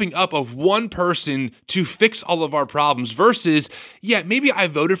propping up of one person to fix all of our problems versus, yeah, maybe I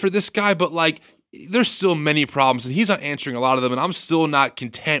voted for this guy, but like, there's still many problems and he's not answering a lot of them. And I'm still not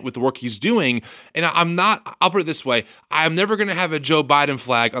content with the work he's doing. And I'll put it this way. I'm never going to have a Joe Biden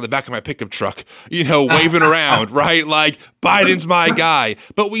flag on the back of my pickup truck, waving around, right? Like Biden's my guy.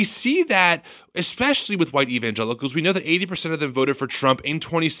 But we see that, especially with white evangelicals. We know that 80% of them voted for Trump in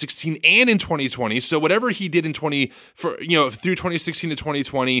 2016 and in 2020. So whatever he did through 2016 to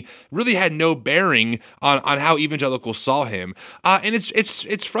 2020 really had no bearing on how evangelicals saw him. And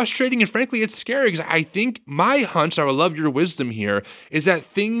it's frustrating and frankly, it's scary because I think my hunch, I would love your wisdom here, is that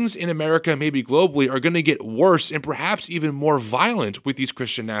things in America, maybe globally, are going to get worse and perhaps even more violent with these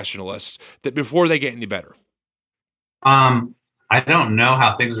Christian nationalists that before they get any better. I don't know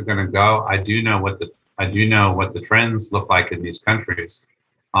how things are going to go. I do know what the trends look like in these countries.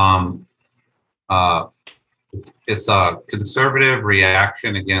 It's a conservative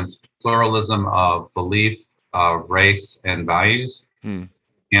reaction against pluralism of belief, race, and values.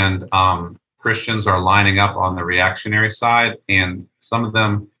 And Christians are lining up on the reactionary side, and some of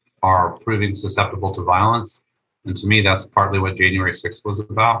them are proving susceptible to violence. And to me, that's partly what January 6th was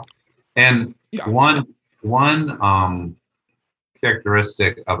about. And one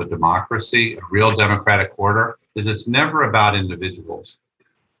characteristic of a democracy, a real democratic order, is it's never about individuals.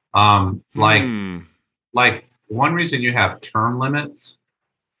 Like one reason you have term limits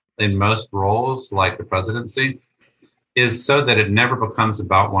in most roles, like the presidency, is so that it never becomes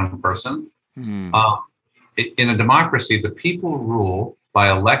about one person. In a democracy, the people rule by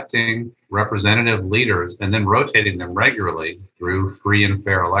electing representative leaders and then rotating them regularly through free and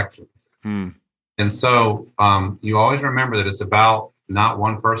fair elections. And so you always remember that it's about not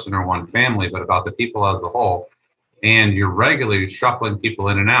one person or one family, but about the people as a whole. And you're regularly shuffling people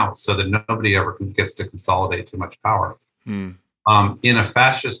in and out so that nobody ever gets to consolidate too much power. In a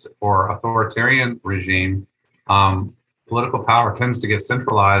fascist or authoritarian regime, political power tends to get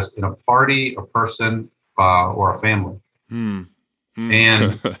centralized in a party, a person, or a family.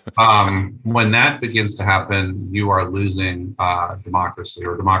 And when that begins to happen, you are losing democracy,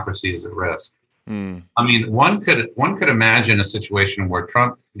 or democracy is at risk. I mean, one could imagine a situation where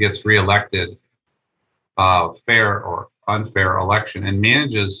Trump gets reelected, fair or unfair election, and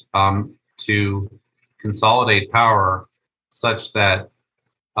manages to consolidate power such that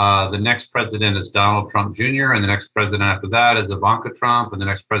the next president is Donald Trump Jr., and the next president after that is Ivanka Trump, and the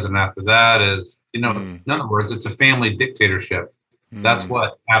next president after that is, in other words, it's a family dictatorship. That's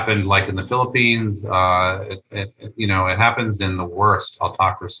what happened, like in the Philippines. It happens in the worst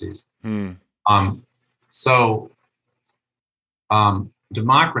autocracies. So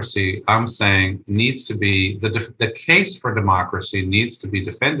democracy, I'm saying, needs to be the case for democracy needs to be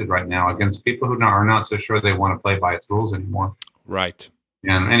defended right now against people who are not so sure they want to play by its rules anymore. Right.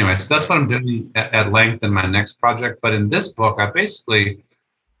 And anyway, so that's what I'm doing at length in my next project. But in this book, I basically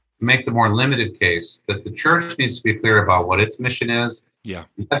make the more limited case that the church needs to be clear about what its mission is. Yeah.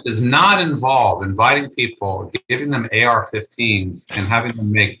 That does not involve inviting people, giving them AR-15s, and having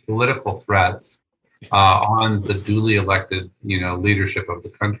them make political threats on the duly elected, leadership of the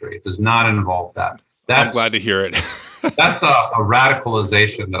country. It does not involve that. I'm glad to hear it. That's a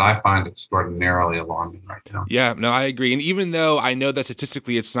radicalization that I find extraordinarily alarming right now. Yeah, no, I agree. And even though I know that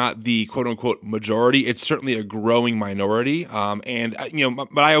statistically it's not the quote unquote majority, it's certainly a growing minority. What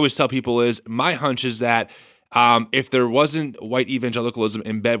I always tell people is my hunch is that if there wasn't white evangelicalism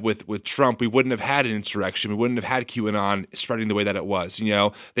in bed with Trump, we wouldn't have had an insurrection. We wouldn't have had QAnon spreading the way that it was.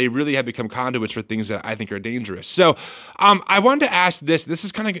 They really have become conduits for things that I think are dangerous. So I wanted to ask this. This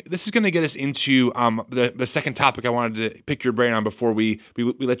is going to get us into the second topic I wanted to pick your brain on before we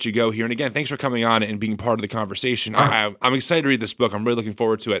let you go here. And again, thanks for coming on and being part of the conversation. I'm excited to read this book. I'm really looking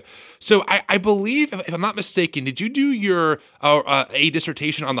forward to it. So I believe, if I'm not mistaken, did you do your a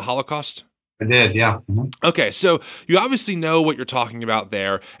dissertation on the Holocaust? I did, yeah. Mm-hmm. Okay, so you obviously know what you're talking about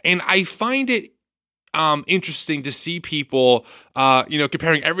there, and I find it interesting to see people,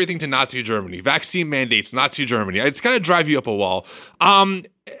 comparing everything to Nazi Germany, vaccine mandates, Nazi Germany. It's going to drive you up a wall.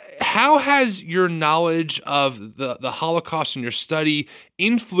 How has your knowledge of the Holocaust and your study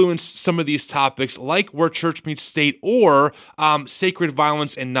influenced some of these topics, like where church meets state or sacred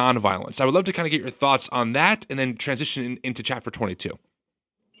violence and nonviolence? I would love to kind of get your thoughts on that, and then transition into chapter 22.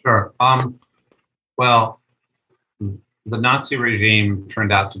 Sure. Well, the Nazi regime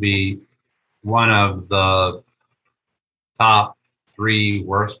turned out to be one of the top 3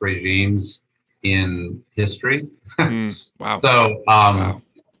 worst regimes in history. Wow. So,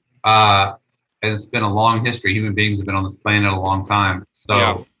 and it's been a long history. Human beings have been on this planet a long time. So,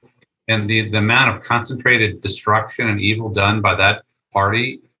 yeah. And the amount of concentrated destruction and evil done by that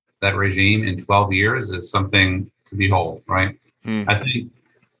party, that regime in 12 years is something to behold, right? I think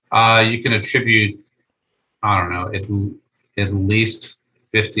you can attribute, I don't know, at least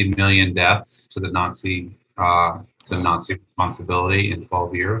 50 million deaths to the Nazi responsibility in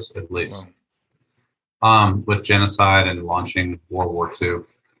 12 years, at least. Wow. With genocide and launching World War II.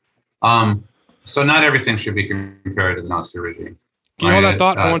 So not everything should be compared to the Nazi regime. Can you hold that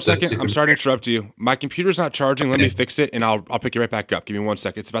thought for 1 second? I'm sorry to interrupt you. My computer's not charging. Let me fix it, and I'll pick you right back up. Give me 1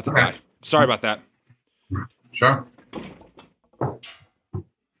 second. It's about to die. Sorry about that. Sure.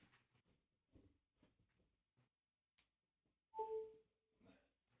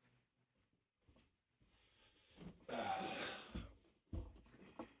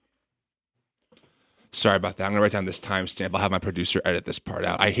 Sorry about that. I'm going to write down this timestamp. I'll have my producer edit this part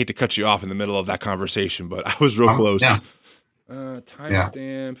out. I hate to cut you off in the middle of that conversation, but I was real close. Yeah.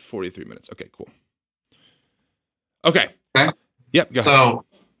 Timestamp, 43 minutes. Okay, cool. Okay. Yep, go ahead.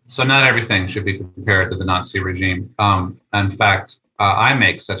 So not everything should be compared to the Nazi regime. In fact, I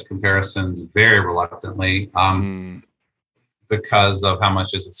make such comparisons very reluctantly because of how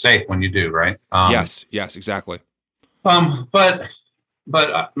much is at stake when you do, right? Yes, exactly. But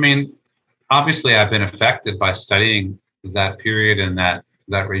I mean, obviously, I've been affected by studying that period and that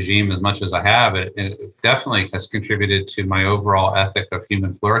regime as much as I have. It definitely has contributed to my overall ethic of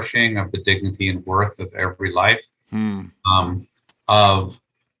human flourishing, of the dignity and worth of every life, of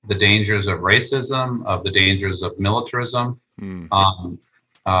the dangers of racism, of the dangers of militarism.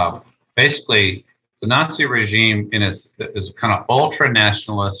 Basically, the Nazi regime is kind of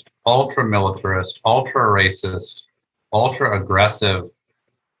ultra-nationalist, ultra-militarist, ultra-racist, ultra-aggressive,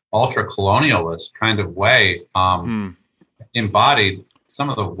 ultra-colonialist kind of way, embodied some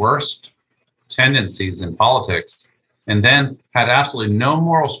of the worst tendencies in politics, and then had absolutely no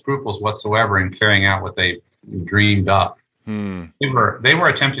moral scruples whatsoever in carrying out what they dreamed up. They were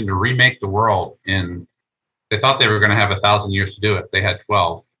attempting to remake the world they thought they were going to have 1,000 years to do it. They had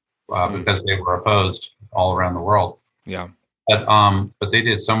 12 because they were opposed all around the world. Yeah. But they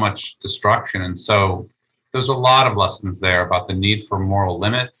did so much destruction. And so there's a lot of lessons there about the need for moral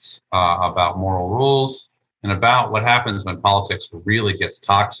limits, about moral rules, and about what happens when politics really gets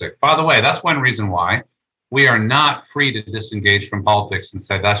toxic. By the way, that's one reason why we are not free to disengage from politics and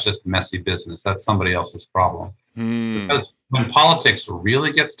say that's just messy business. That's somebody else's problem. Because when politics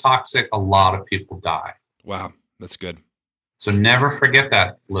really gets toxic, a lot of people die. Wow, that's good. So never forget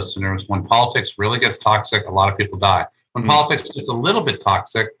that, listeners. When politics really gets toxic, a lot of people die. When politics gets a little bit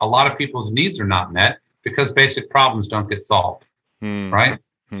toxic, a lot of people's needs are not met because basic problems don't get solved, right?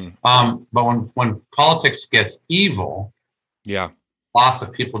 But when politics gets evil, lots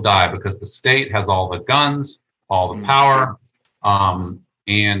of people die because the state has all the guns, all the power,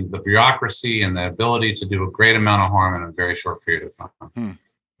 and the bureaucracy and the ability to do a great amount of harm in a very short period of time.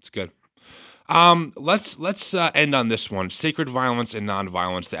 That's good. Let's end on this one: sacred violence and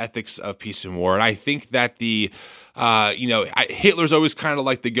nonviolence, the ethics of peace and war. And I think that Hitler's always kind of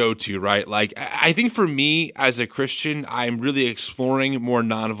like the go-to, right? Like, I think for me as a Christian, I'm really exploring more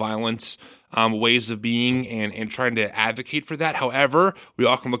nonviolence ways of being and trying to advocate for that. However, we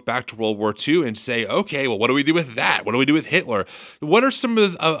all can look back to World War II and say, okay, well, what do we do with that? What do we do with Hitler? What are some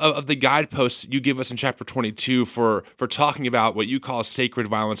of the guideposts you give us in chapter 22 for talking about what you call sacred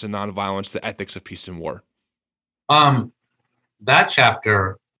violence and nonviolence, the ethics of peace and war? That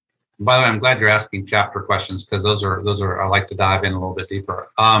chapter, by the way, I'm glad you're asking chapter questions, because those are I like to dive in a little bit deeper.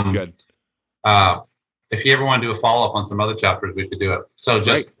 Good. If you ever want to do a follow-up on some other chapters, we could do it. So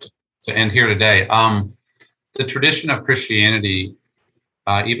just to end here today, the tradition of Christianity,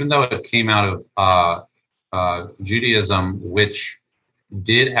 even though it came out of Judaism, which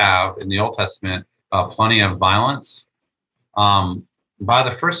did have in the Old Testament plenty of violence, by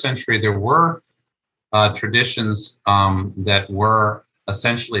the first century there were traditions that were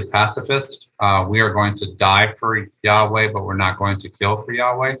essentially pacifist. We are going to die for Yahweh, but we're not going to kill for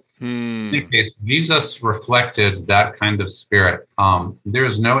Yahweh. Jesus reflected that kind of spirit. There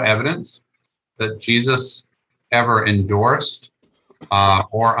is no evidence that Jesus ever endorsed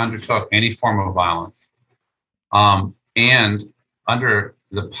or undertook any form of violence. And under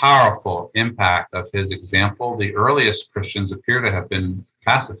the powerful impact of his example, the earliest Christians appear to have been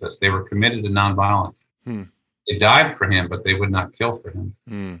pacifists. They were committed to nonviolence. They died for him, but they would not kill for him.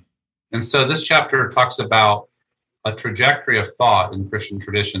 And so this chapter talks about a trajectory of thought in Christian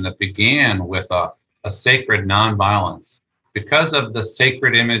tradition that began with a sacred nonviolence. Because of the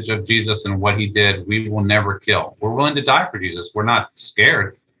sacred image of Jesus and what he did, we will never kill. We're willing to die for Jesus. We're not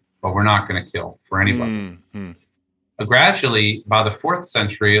scared, but we're not going to kill for anybody. Gradually, by the 4th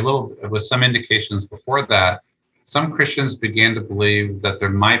century, with some indications before that, some Christians began to believe that there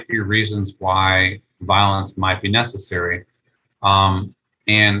might be reasons why violence might be necessary.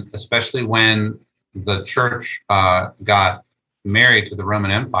 And especially when the church got married to the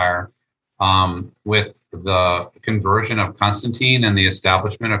Roman Empire, with the conversion of Constantine and the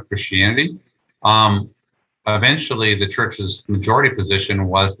establishment of Christianity, eventually the church's majority position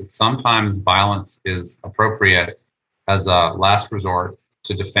was that sometimes violence is appropriate as a last resort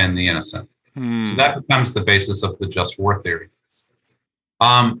to defend the innocent. So that becomes the basis of the just war theory.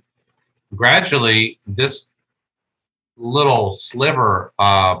 Gradually, this little sliver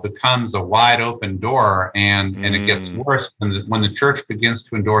becomes a wide open door, and it gets worse when the church begins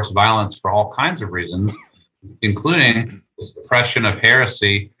to endorse violence for all kinds of reasons, including the suppression of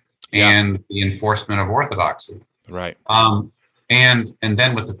heresy and the enforcement of orthodoxy. Right. And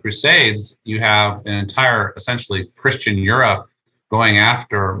then with the Crusades, you have an entire, essentially, Christian Europe going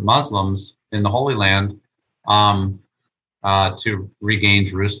after Muslims in the Holy Land to regain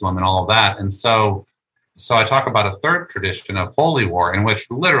Jerusalem and all of that. And so I talk about a third tradition of holy war, in which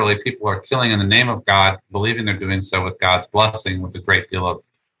literally people are killing in the name of God, believing they're doing so with God's blessing, with a great deal of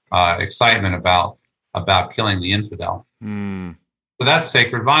excitement about killing the infidel. So that's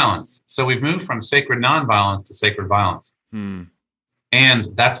sacred violence. So we've moved from sacred nonviolence to sacred violence.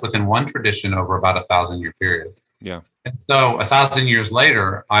 And that's within one tradition over about 1,000-year period. Yeah. And so 1,000 years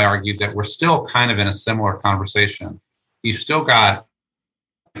later, I argued that we're still kind of in a similar conversation. You've still got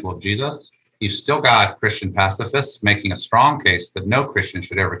people of Jesus. You've still got Christian pacifists making a strong case that no Christian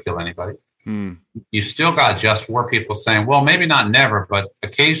should ever kill anybody. You've still got just war people saying, well, maybe not never, but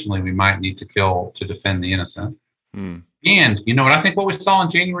occasionally we might need to kill to defend the innocent. And you know what I think what we saw on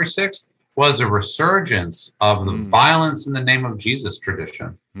January 6th was a resurgence of the violence in the name of Jesus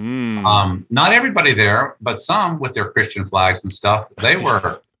tradition. Not everybody there, but some with their Christian flags and stuff, they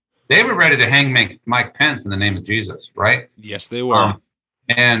were ready to hang Mike Pence in the name of Jesus, right? Yes, they were.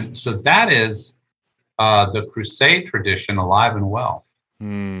 And so that is the Crusade tradition alive and well.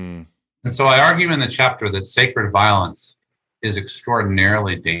 And so I argue in the chapter that sacred violence is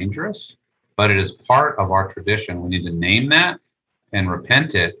extraordinarily dangerous, but it is part of our tradition. We need to name that and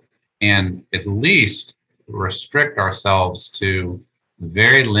repent it, and at least restrict ourselves to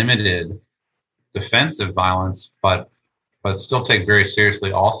very limited defensive violence, but still take very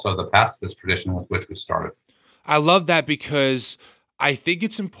seriously also the pacifist tradition with which we started. I love that, because I think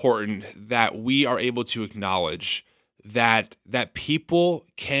it's important that we are able to acknowledge that people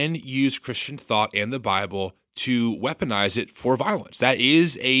can use Christian thought and the Bible to weaponize it for violence. That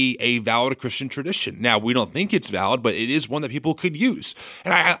is a valid Christian tradition. Now, we don't think it's valid, but it is one that people could use.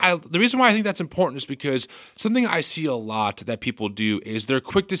 And the reason why I think that's important is because something I see a lot that people do is they're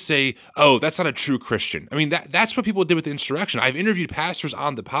quick to say, oh, that's not a true Christian. I mean, that's what people did with the insurrection. I've interviewed pastors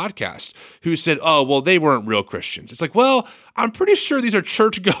on the podcast who said, oh, well, they weren't real Christians. It's like, well, I'm pretty sure these are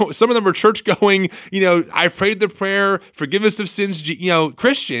church-going. Some of them are church-going, I prayed the prayer, forgiveness of sins,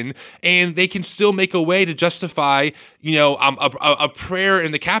 Christian, and they can still make a way to justify, a prayer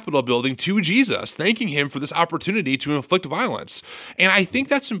in the Capitol building to Jesus, thanking him for this opportunity to inflict violence. And I think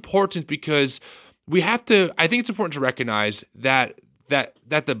that's important because I think it's important to recognize that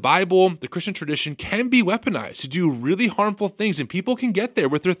the Bible, the Christian tradition, can be weaponized to do really harmful things, and people can get there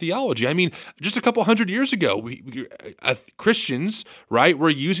with their theology. I mean, just a couple hundred years ago, Christians, right, were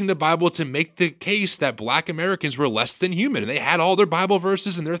using the Bible to make the case that Black Americans were less than human, and they had all their Bible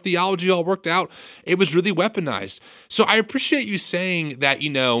verses and their theology all worked out. It was really weaponized. So I appreciate you saying that,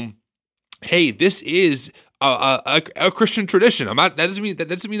 hey, this is a Christian tradition. That doesn't mean that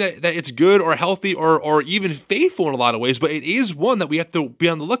it's good or healthy or even faithful in a lot of ways, but it is one that we have to be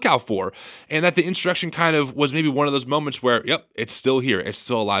on the lookout for. And that the insurrection kind of was maybe one of those moments where, yep, it's still here, it's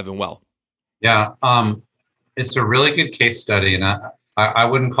still alive and well. Yeah, it's a really good case study, and I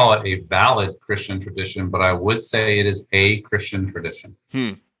wouldn't call it a valid Christian tradition, but I would say it is a Christian tradition.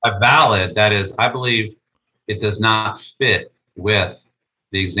 A valid, that is, I believe it does not fit with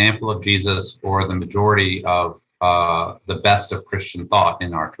the example of Jesus or the majority of the best of Christian thought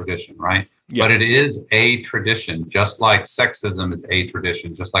in our tradition, right? Yeah. But it is a tradition, just like sexism is a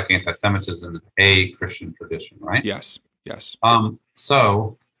tradition, just like anti-Semitism is a Christian tradition, right? Yes.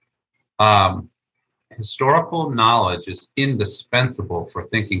 Historical knowledge is indispensable for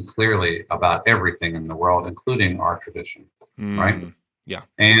thinking clearly about everything in the world, including our tradition, right? Yeah.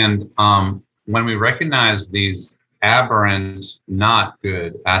 And when we recognize these aberrant, not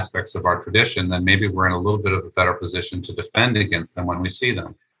good aspects of our tradition, then maybe we're in a little bit of a better position to defend against them when we see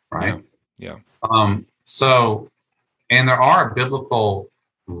them, right? Yeah. And there are biblical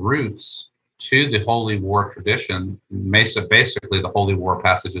roots to the Holy War tradition, basically the Holy War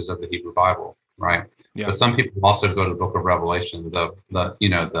passages of the Hebrew Bible, right? Yeah. But some people also go to the Book of Revelation,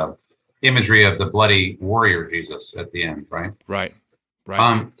 the imagery of the bloody warrior Jesus at the end, right? Right.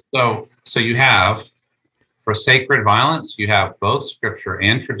 So you have, for sacred violence, you have both scripture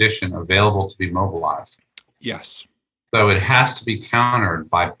and tradition available to be mobilized. Yes. So it has to be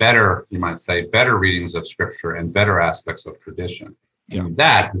countered by better readings of scripture and better aspects of tradition. Yeah. And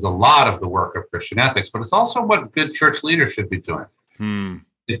that is a lot of the work of Christian ethics, but it's also what good church leaders should be doing.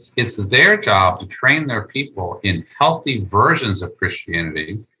 It's their job to train their people in healthy versions of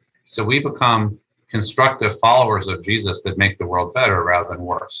Christianity so we become constructive followers of Jesus that make the world better rather than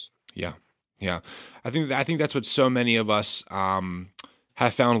worse. Yeah. I think that's what so many of us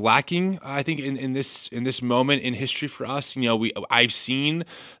have found lacking. I think in this moment in history for us, I've seen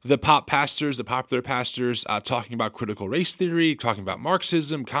the popular pastors talking about critical race theory, talking about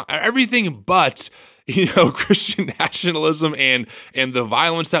Marxism, everything but Christian nationalism and the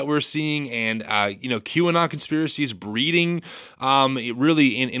violence that we're seeing, and QAnon conspiracies breeding really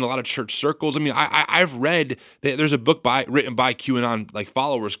in a lot of church circles. I mean, I've read that there's a book written by QAnon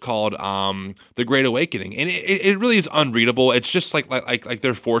followers called The Great Awakening, and it really is unreadable. It's just like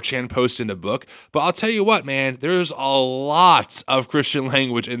their 4chan post in a book. But I'll tell you what, man, there's a lot of Christian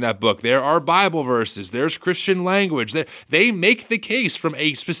language in that book. There are Bible verses. There's Christian language. They make the case from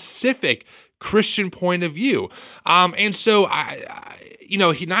a specific Christian point of view. And so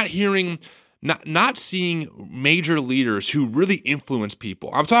not seeing major leaders who really influence people.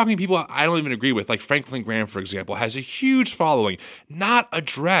 I'm talking people I don't even agree with, like Franklin Graham, for example, has a huge following, not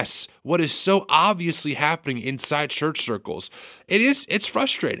address what is so obviously happening inside church circles. It's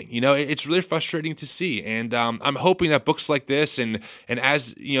frustrating. It's really frustrating to see. And I'm hoping that books like this and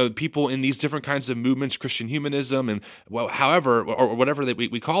as, people in these different kinds of movements, Christian humanism and however, or whatever that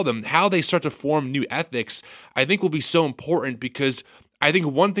we call them, how they start to form new ethics, I think will be so important, because I think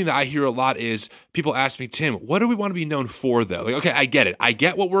one thing that I hear a lot is people ask me, Tim, what do we want to be known for, though? Okay, I get it. I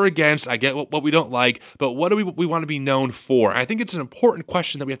get what we're against. I get what we don't like. But what do we want to be known for? And I think it's an important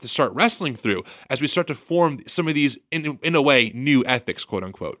question that we have to start wrestling through as we start to form some of these, in a way, new ethics, quote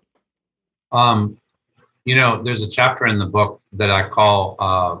unquote. There's a chapter in the book that I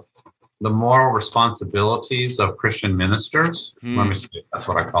call the moral responsibilities of Christian ministers. Let me see. That's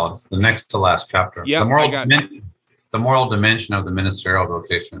what I call it. It's the next to last chapter. Yeah, the moral dimension of the ministerial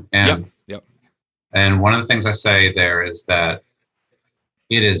vocation. And one of the things I say there is that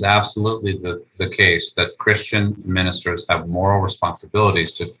it is absolutely the case that Christian ministers have moral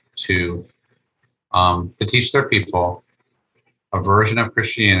responsibilities to to teach their people a version of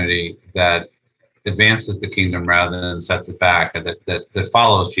Christianity that advances the kingdom rather than sets it back, and that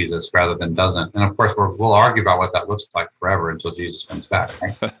follows Jesus rather than doesn't. And of course, we'll argue about what that looks like forever until Jesus comes back.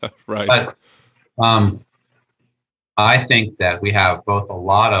 Right. Right. But I think that we have both a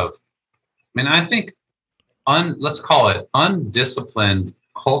lot of, I think, let's call it undisciplined,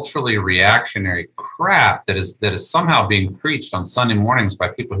 culturally reactionary crap that is somehow being preached on Sunday mornings by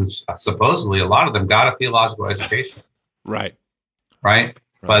people who supposedly, a lot of them, got a theological education. Right.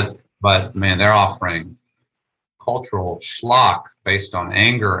 But man, they're offering cultural schlock based on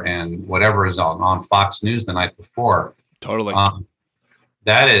anger and whatever is on Fox News the night before. Totally.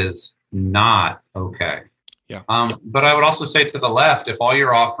 That is not okay. Yeah. But I would also say to the left, if all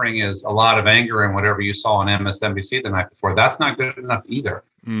you're offering is a lot of anger and whatever you saw on MSNBC the night before, that's not good enough either.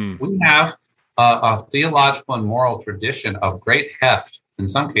 We have a theological and moral tradition of great heft, in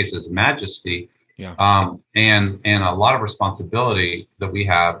some cases majesty, and a lot of responsibility that we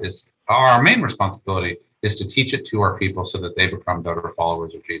have is our main responsibility is to teach it to our people so that they become better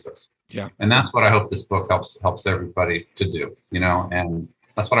followers of Jesus. Yeah. And that's what I hope this book helps everybody to do, and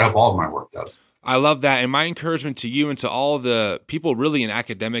that's what I hope all of my work does. I love that. And my encouragement to you and to all the people really in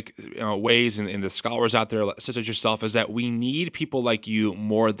academic ways and the scholars out there, such as yourself, is that we need people like you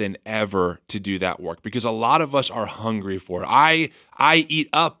more than ever to do that work, because a lot of us are hungry for it. I eat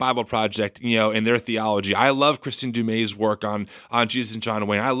up Bible Project, and their theology. I love Kristen Dumais' work on Jesus and John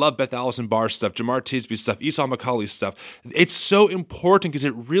Wayne. I love Beth Allison Barr's stuff, Jamar Tisby's stuff, Esau McCauley's stuff. It's so important because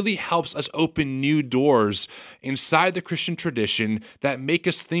it really helps us open new doors inside the Christian tradition that make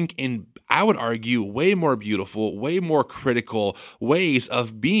us think in, I would argue, way more beautiful, way more critical ways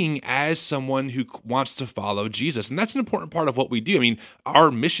of being as someone who wants to follow Jesus. And that's an important part of what we do.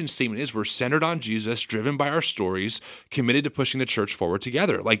 Our mission statement is we're centered on Jesus, driven by our stories, committed to pushing the church forward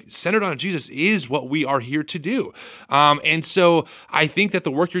together. Like, centered on Jesus is what we are here to do. And so I think that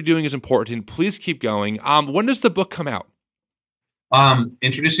the work you're doing is important. Please keep going. When does the book come out?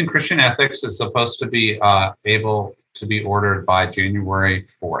 Introducing Christian Ethics is supposed to be able to be ordered by January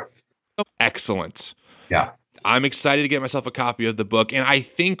 4th. Excellent. Yeah. I'm excited to get myself a copy of the book, and I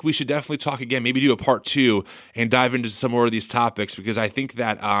think we should definitely talk again, maybe do a part 2 and dive into some more of these topics, because I think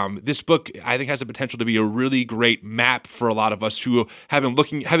that this book, has the potential to be a really great map for a lot of us who have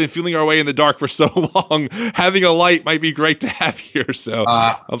been feeling our way in the dark for so long. Having a light might be great to have here. So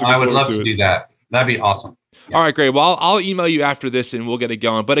I would love to do that. That'd be awesome. Yeah. All right, great. Well, I'll email you after this and we'll get it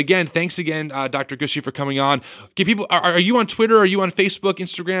going. But again, thanks again, Dr. Gushee, for coming on. Are you on Twitter? Are you on Facebook,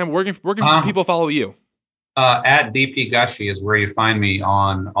 Instagram? Where can people follow you? At DP Gushee is where you find me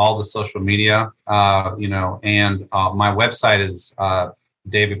on all the social media, and my website is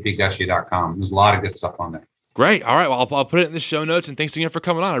davidpgushee.com. There's a lot of good stuff on there. Great. All right. Well, I'll put it in the show notes, and thanks again for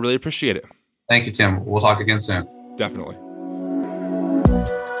coming on. I really appreciate it. Thank you, Tim. We'll talk again soon. Definitely.